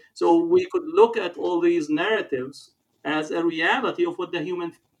 Mhm. Right? So we could look at all these narratives as a reality of what the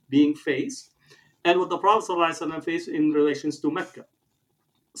human being faced and what the Prophet ﷺ faced in relations to Mecca.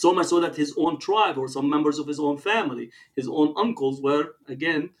 So much so that his own tribe or some members of his own family, his own uncles, were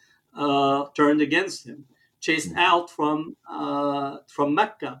again turned against him, chased Mhm. out from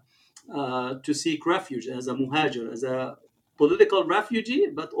Mecca to seek refuge as a muhajir, as a political refugee,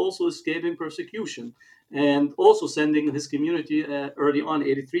 but also escaping persecution, and also sending his community early on,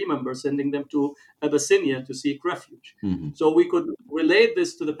 83 members, sending them to Abyssinia to seek refuge. Mhm. So we could relate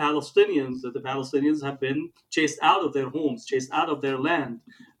this to the Palestinians, that the Palestinians have been chased out of their homes, chased out of their land,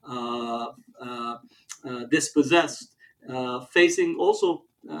 uh, uh, dispossessed, facing also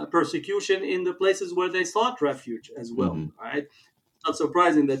persecution in the places where they sought refuge as well. Mhm. Right? Not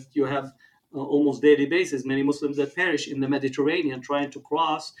surprising that you have almost daily basis many Muslims that perish in the Mediterranean trying to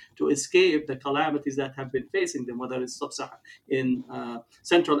cross to escape the calamities that have been facing them, whether it's in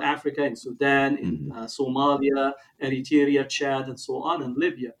Central Africa, in Sudan, in Mhm. Somalia, Eritrea, Chad, and so on, and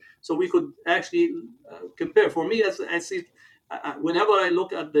Libya. So we could actually compare. For me, as I see, whenever I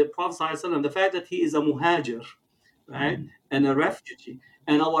look at the Prophet ﷺ, the fact that he is a muhajir, right, Mhm. and a refugee,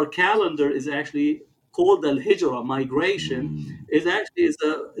 and our calendar is actually called al-hijrah, migration, Mhm.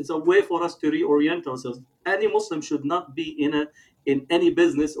 is a way for us to reorient ourselves. Any Muslim should not be in any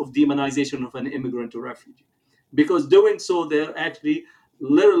business of demonization of an immigrant or refugee, because doing so they're actually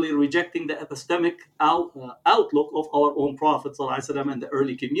literally rejecting the epistemic outlook of our own Prophet ﷺ and the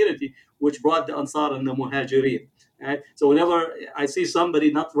early community, which brought the Ansar and the Muhajirin. Right? So whenever I see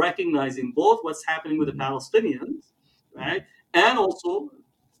somebody not recognizing both what's happening with the Mhm. Palestinians, Mhm. right, and also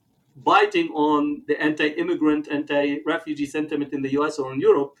biting on the anti-immigrant, anti-refugee sentiment in the U.S. or in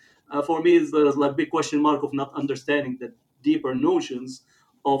Europe, for me is there's like big question mark of not understanding the deeper notions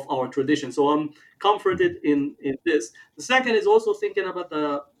of our tradition. So I'm comforted Mhm. in this. The second is also thinking about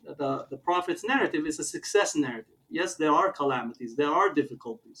the prophet's narrative is a success narrative. Yes, there are calamities, there are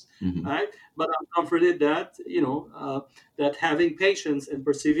difficulties, Mhm. right? But I'm comforted that that having patience and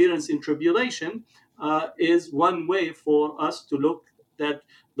perseverance in tribulation is one way for us to look that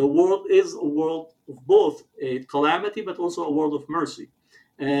the world is a world of both a calamity but also a world of mercy.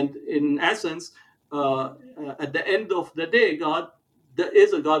 And in essence, at the end of the day, God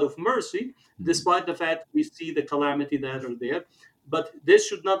is a God of mercy, Mhm. despite the fact we see the calamity that are there. But this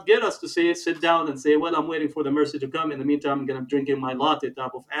should not get us to sit down and say, well, I'm waiting for the mercy to come. In the meantime, I'm going to drink in my latte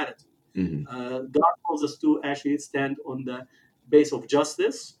type of attitude. Mhm. God calls us to actually stand on the base of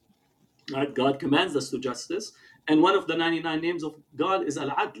justice. Right? God commands us to justice. And one of the 99 names of God is Al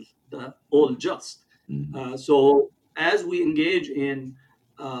Adl, the all just. Mhm. So as we engage in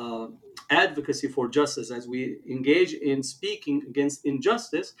uh, advocacy for justice, as we engage in speaking against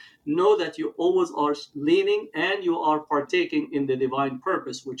injustice, know that you always are leaning and you are partaking in the divine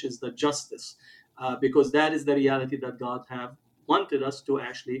purpose, which is the justice, because that is the reality that God have wanted us to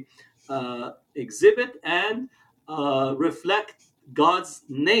actually exhibit and reflect God's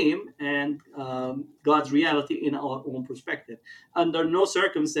name and God's reality in our own perspective. Under no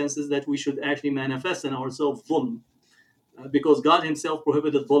circumstances that we should actually manifest in ourselves dhulm, because God Himself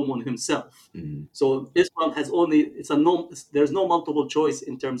prohibited dhulm on Himself. Mhm. So Islam has only it's a no. There's no multiple choice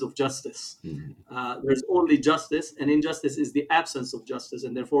in terms of justice. Mhm. There's only justice, and injustice is the absence of justice,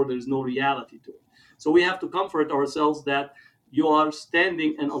 and therefore there is no reality to it. So we have to comfort ourselves that you are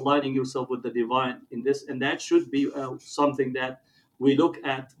standing and aligning yourself with the divine in this, and that should be something that we look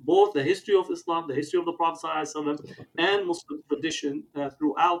at both the history of Islam, the history of the Prophet ﷺ, and Muslim tradition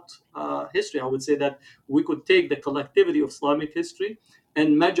throughout history. I would say that we could take the collectivity of Islamic history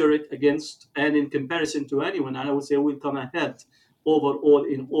and measure it against and in comparison to anyone, and I would say we'll come ahead overall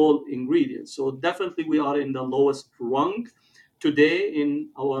in all ingredients. So definitely we are in the lowest rung. today in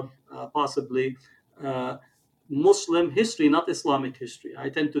our possibly uh, Muslim history, not Islamic history. I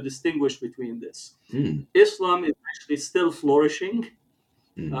tend to distinguish between this. Mm, Islam is actually still flourishing.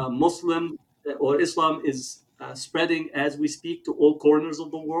 mm, Muslim or Islam is spreading as we speak to all corners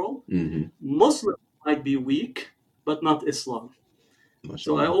of the world. mm-hmm. Muslim might be weak, but not Islam.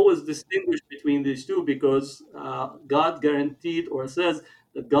 So I Mashallah. always distinguish between these two because God guaranteed or says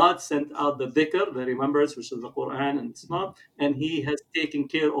that God sent out the dhikr, the remembrance, which is the Quran and Islam, and He has taken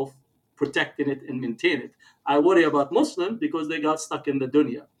care of protecting it and maintaining it. I worry about Muslims because they got stuck in the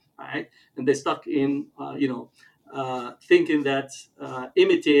dunya, right? And they stuck in, thinking that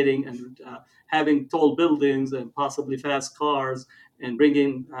imitating and having tall buildings and possibly fast cars and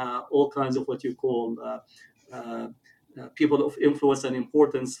bringing all kinds of what you call uh, people of influence and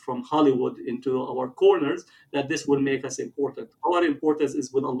importance from Hollywood into our corners, that this will make us important. Our importance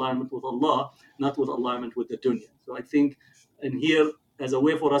is with alignment with Allah, not with alignment with the dunya. So I think, and here, as a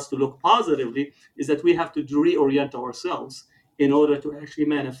way for us to look positively, is that we have to reorient ourselves in order to actually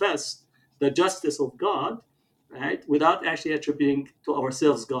manifest the justice of God, right, without actually attributing to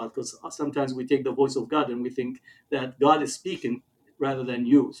ourselves God, because sometimes we take the voice of God and we think that God is speaking rather than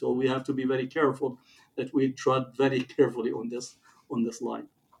you. So we have to be very careful that we trod very carefully on this line.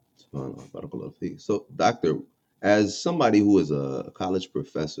 SubhanAllah, barakallahu feek. So, doctor, as somebody who is a college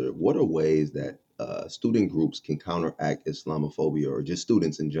professor, what are ways that student groups can counteract Islamophobia or just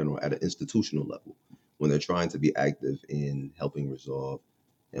students in general at an institutional level when they're trying to be active in helping resolve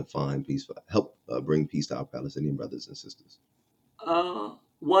and find peace, help bring peace to our Palestinian brothers and sisters?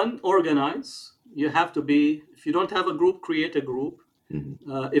 One, organize. You have to be. If you don't have a group, create a group.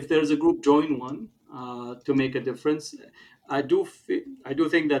 Mm-hmm, If there's a group, join one to make a difference. I do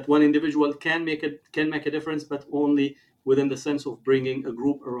think that one individual can make a difference, but only within the sense of bringing a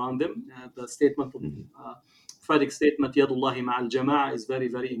group around them. The statement of mm-hmm, prophetic statement, "Yadullahi ma'al jama'a," is very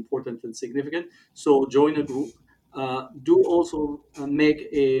very important and significant. So join a group. Do also make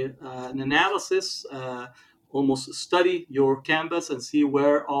an analysis. Almost study your canvas and see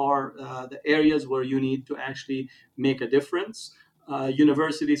where are the areas where you need to actually make a difference.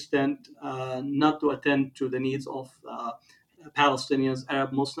 Universities tend not to attend to the needs of Palestinians,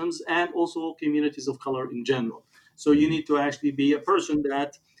 Arab Muslims, and also communities of color in general. So you mm-hmm, need to actually be a person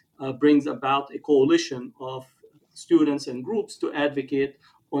that brings about a coalition of students and groups to advocate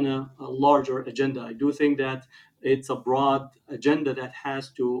on a larger agenda. I do think that it's a broad agenda that has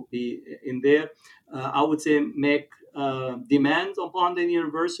to be in there. I would say make demands upon the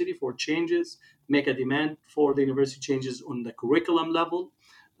university for changes, make a demand for the university changes on the curriculum level,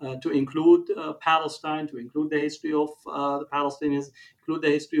 to include Palestine, to include the history of the Palestinians, include the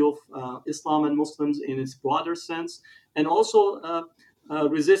history of Islam and Muslims in its broader sense, and also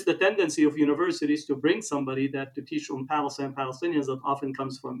resist the tendency of universities to bring somebody that to teach on Palestine, Palestinians, that often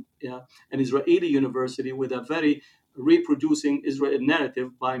comes from an Israeli university with a very reproducing Israel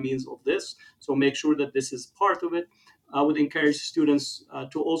narrative by means of this. So make sure that this is part of it. I would encourage students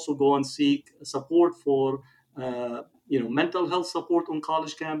to also go and seek support for mental health support on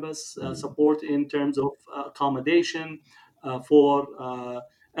college campus, mm-hmm, support in terms of accommodation for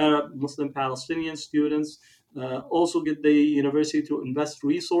Arab, Muslim, Palestinian students. Also, get the university to invest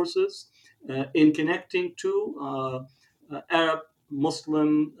resources in connecting to Arab,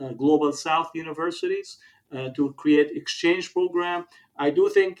 Muslim, global South universities to create exchange program. I do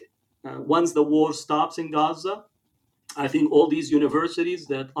think once the war stops in Gaza, I think all these universities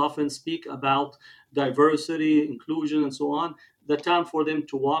that often speak about diversity, inclusion, and so on, the time for them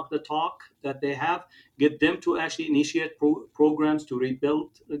to walk the talk that they have, get them to actually initiate programs to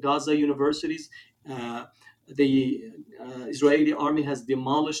rebuild the Gaza universities. Uh, the Israeli army has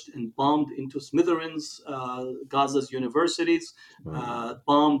demolished and bombed into smithereens Gaza's universities, SubhanAllah.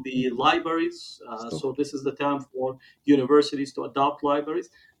 bombed the libraries. So Astaghfirullah. this is the time for universities to adopt libraries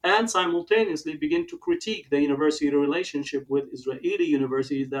and simultaneously begin to critique the university relationship with Israeli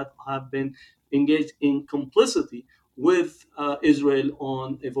universities that have been engaged in complicity with Israel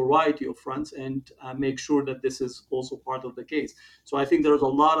on a variety of fronts and make sure that this is also part of the case. So I think there's a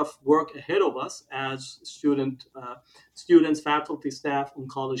lot of work ahead of us as students, faculty, staff on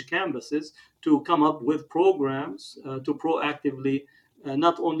college campuses to come up with programs to proactively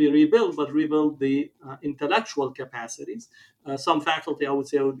not only rebuild, but rebuild the intellectual capacities. Some faculty, I would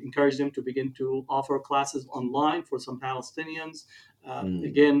say, I would encourage them to begin to offer classes online for some Palestinians. Mm,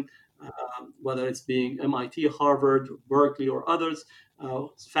 Again, whether it's being MIT, Harvard, Berkeley, or others,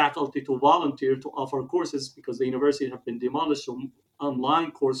 faculty to volunteer to offer courses because the university have been demolished. So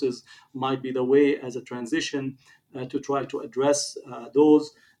online courses might be the way as a transition to try to address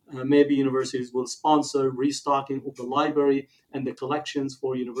those. Maybe universities will sponsor restocking of the library and the collections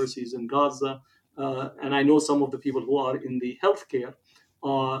for universities in Gaza. And I know some of the people who are in the healthcare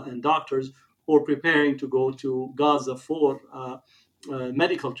and doctors who are preparing to go to Gaza for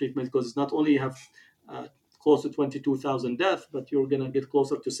medical treatment, because it's not only you have uh, close to 22,000 deaths, but you're going to get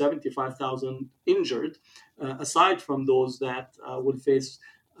closer to 75,000 injured, aside from those that will face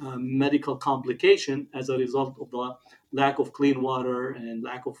medical complication as a result of the lack of clean water and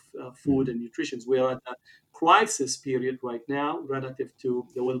lack of food Mhm. and nutrition. We are at a crisis period right now relative to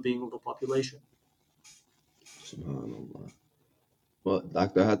the well-being of the population. Subhanallah. Well,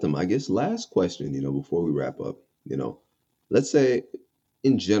 Dr. Hatem, I guess last question, before we wrap up, let's say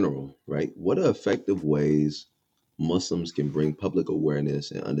in general, right? What are effective ways Muslims can bring public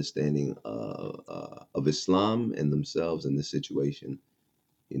awareness and understanding of Islam and themselves in this situation?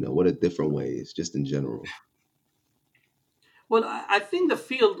 What are different ways, just in general? Well, I think the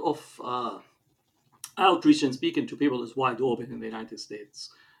field of outreach and speaking to people is wide open in the United States.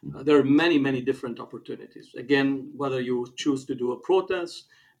 Mhm. There are many, many different opportunities. Again, whether you choose to do a protest,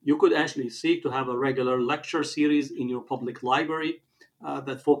 you could actually seek to have a regular lecture series in your public library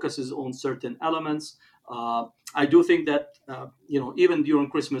that focuses on certain elements. I do think that even during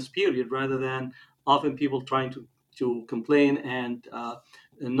Christmas period, rather than often people trying to complain and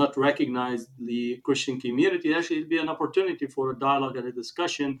not recognize the Christian community, actually it'd be an opportunity for a dialogue and a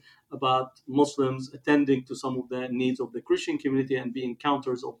discussion about Muslims attending to some of the needs of the Christian community and being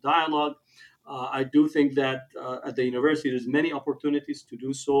counters of dialogue. I do think that at the university there's many opportunities to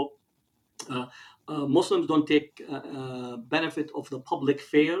do so. uh, Muslims don't take benefit of the public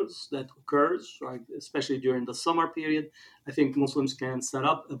fairs that occurs, right? Especially during the summer period. I think Muslims can set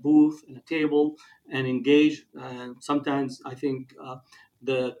up a booth and a table and engage. Sometimes I think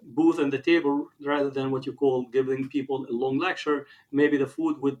the booth and the table, rather than what you call giving people a long lecture, maybe the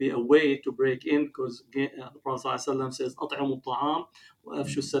food would be a way to break in, because the Prophet ﷺ says, "أطعموا الطعام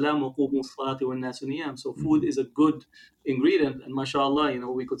وأفشوا Mhm. السلام وقوموا الصلاة والناس نيام." So food Mhm. is a good ingredient, and mashallah,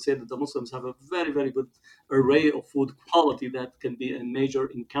 we could say that the Muslims have a very, very good Mhm. array of food quality that can be a major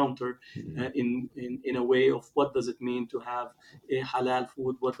encounter Mhm. in a way of what does it mean to have a halal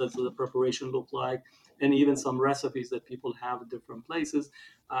food, what does the preparation look like, and even some recipes that people have at different places.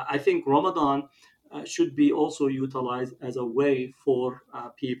 I think Ramadan should be also utilized as a way for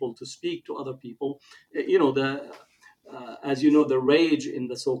people to speak to other people. The as you know, the rage in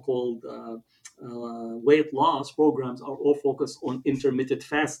the so-called weight loss programs are all focused on intermittent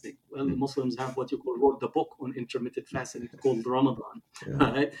fasting. Well, the Mhm. Muslims have what you call wrote the book on intermittent fasting. It's called Ramadan,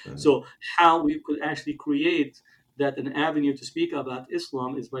 Yeah. right? Uh, So how we could actually create that an avenue to speak about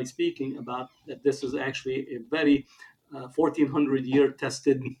Islam is by speaking about that this is actually a very 1400-year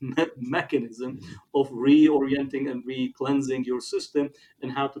tested mechanism mhm. of reorienting and re-cleansing your system and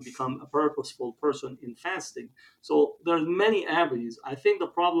how to become a purposeful person in fasting. So there's many avenues. I think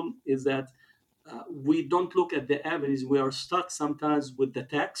the problem is that we don't look at the avenues. We are stuck sometimes with the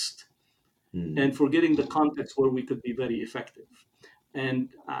text and Mhm. forgetting the context where we could be very effective. And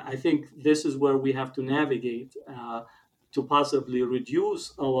I think this is where we have to navigate to possibly reduce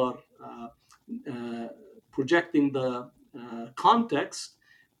our uh, projecting the context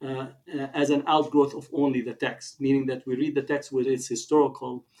as an outgrowth of only the text, meaning that we read the text with its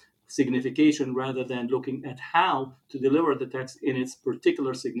historical signification rather than looking at how to deliver the text in its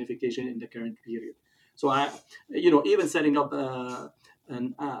particular signification in the current period. So even setting up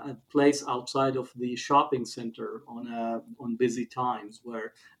a place outside of the shopping center on busy times where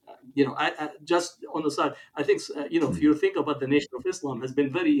just on the side, I think if you Mhm. think about the Nation of Islam has been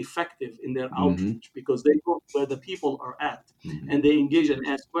very effective in their Mhm. outreach because they go where the people are at Mhm. and they engage and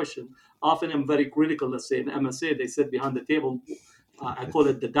ask questions. Often I'm very critical. Let's say in MSA, they sit behind the table. I call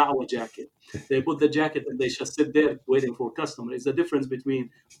it the da'wah jacket. They put the jacket and they just sit there waiting for customers. It's the difference between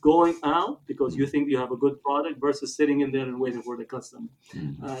going out because you Mhm. think you have a good product versus sitting in there and waiting for the customer.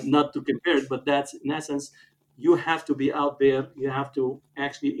 Mhm. Not to compare it, but that's in essence, you have to be out there. You have to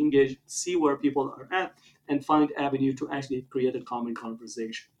actually engage, see where people are at, and find avenue to actually create a common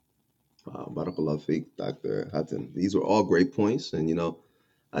conversation. Wow, Barakallah Fiqh, Dr. Hatem. These were all great points. And,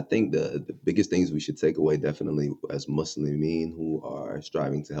 I think the biggest things we should take away definitely as Muslimin who are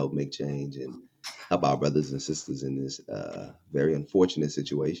striving to help make change and help our brothers and sisters in this very unfortunate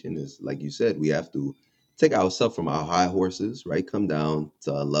situation is, like you said, we have to take ourselves from our high horses, right? Come down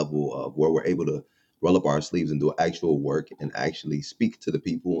to a level of where we're able to roll up our sleeves and do actual work and actually speak to the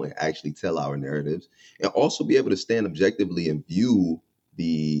people and actually tell our narratives and also be able to stand objectively and view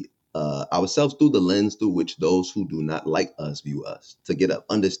the ourselves through the lens through which those who do not like us view us to get an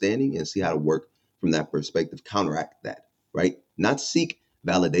understanding and see how to work from that perspective, counteract that, right? Not seek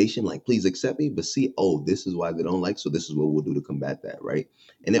validation, like please accept me, but see, oh, this is why they don't like, so this is what we'll do to combat that, right?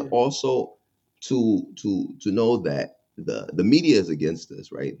 And then Exactly. also to know that the media is against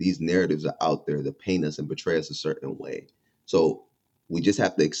us, right? These narratives are out there that paint us and portray us a certain way. So we just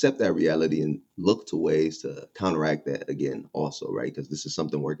have to accept that reality and look to ways to counteract that again, also, right? Because this is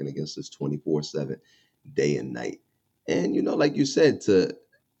something working against us 24/7, day and night. And like you said, to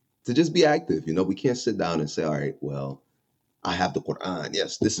just be active. We can't sit down and say, all right, well, I have the Quran.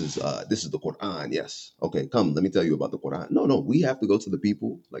 Yes, this is the Quran. Yes. Okay, come, let me tell you about the Quran. No, no, we have to go to the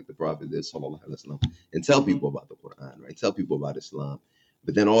people like the Prophet did, sallallahu alaihi wasallam, and tell Hmm. people about the Quran, right? Tell people about Islam.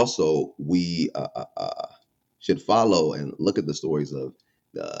 But then also we should follow and look at the stories of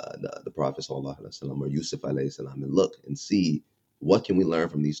the Prophet sallallahu alaihi wasallam or Yusuf alayhi salam and look and see what can we learn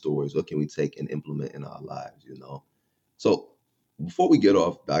from these stories. What can we take and implement in our lives? So before we get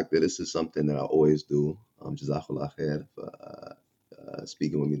off, Doctor, this is something that I always do. Jazakallah khair for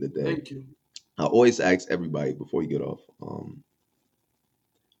speaking with me today. Thank you. I always ask everybody before you get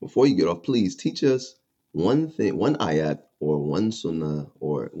off, please teach us one thing, one ayat or one sunnah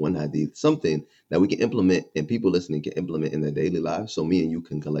or one hadith, something that we can implement and people listening can implement in their daily lives so me and you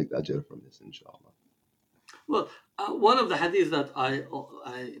can collect ajr from this, inshallah. Well, one of the hadiths that I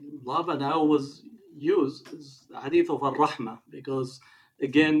love and I always use is the hadith of Ar-Rahma, because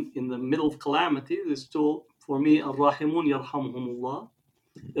again, in the middle of calamity, this tool for me, Ar-Rahimun yarhamuhumullah,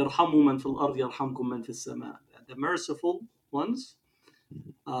 yarhamu man fil ard yarhamkum man fis sama. The merciful ones,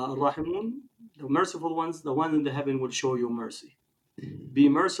 Rahimun, the merciful ones, the one in the heaven will show you mercy. Be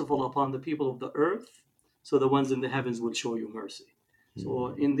merciful upon the people of the earth, so the ones in the heavens will show you mercy. So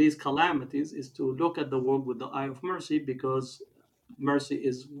in these calamities is to look at the world with the eye of mercy, because mercy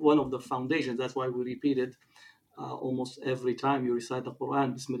is one of the foundations. That's why we repeat it almost every time you recite the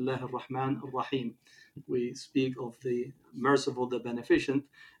Quran. Bismillah ar-Rahman ar-Rahim. We speak of the merciful, the beneficent,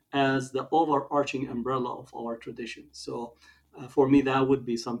 as the overarching umbrella of our tradition. So for me, that would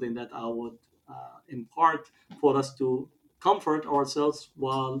be something that I would impart for us to comfort ourselves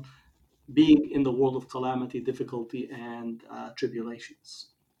while being in the world of calamity, difficulty, and tribulations.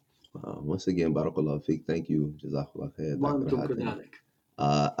 Once again, barakallah fiqh. Thank you, Jazakallah khair, Dr. وأنتم Hatem. كذلك.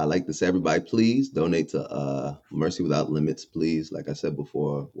 I like to say, everybody, please donate to Mercy Without Limits. Please, like I said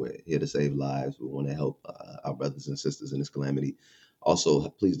before, we're here to save lives. We want to help our brothers and sisters in this calamity. Also,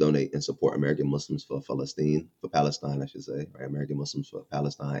 please donate and support American Muslims for Palestine, I should say, right? American Muslims for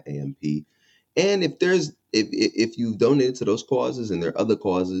Palestine, AMP. And if you've donated to those causes and there are other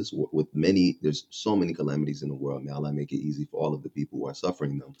causes with many, there's so many calamities in the world. May Allah make it easy for all of the people who are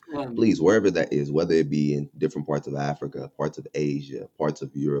suffering them. آمين. Please, wherever that is, whether it be in different parts of Africa, parts of Asia, parts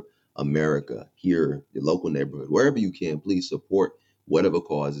of Europe, America, here, your local neighborhood, wherever you can, please support whatever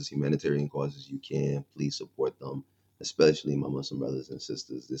causes, humanitarian causes you can. Please support them, especially my Muslim brothers and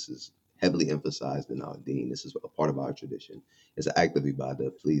sisters. This is heavily emphasized in our deen. This is a part of our tradition. It's an act of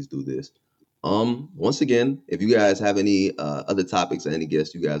ibadah. Please do this. Once again, if you guys have any other topics or any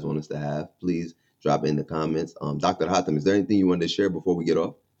guests you guys want us to have, please drop it in the comments. Dr. Hatem, is there anything you wanted to share before we get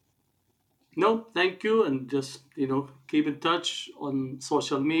off? No, thank you, and just keep in touch on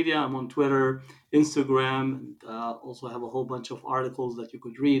social media. I'm on Twitter, Instagram, and also have a whole bunch of articles that you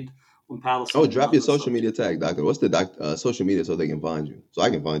could read on Oh, Palestine and drop your other social media subjects. tag, Doctor. What's the social media so they can find you? So I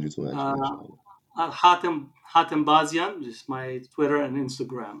can find you too, actually, Uh, inshallah. Hatem Bazian, just my Twitter and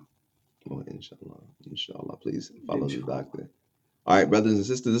Instagram. Oh, inshallah. Inshallah. Please follow the Inshallah. doctor. All right, brothers and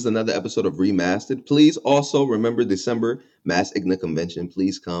sisters, this is another episode of ReMAStered. Please also remember December Mass IGNA Convention.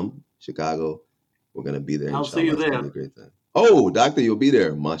 Please come, Chicago. We're going to be there, I'll see you inshallah. It's going to be there. a great time. Oh, doctor, you'll be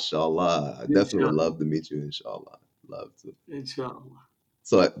there. MashaAllah. I definitely would Inshallah. love to meet you, inshallah. Love to. Inshallah.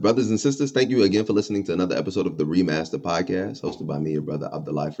 So, brothers and sisters, thank you again for listening to another episode of the ReMAStered podcast, hosted by me, your brother,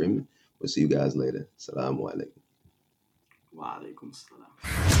 Abdullah Freeman. We'll see you guys later. Assalamu alaikum. Wa alaikum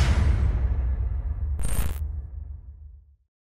salam.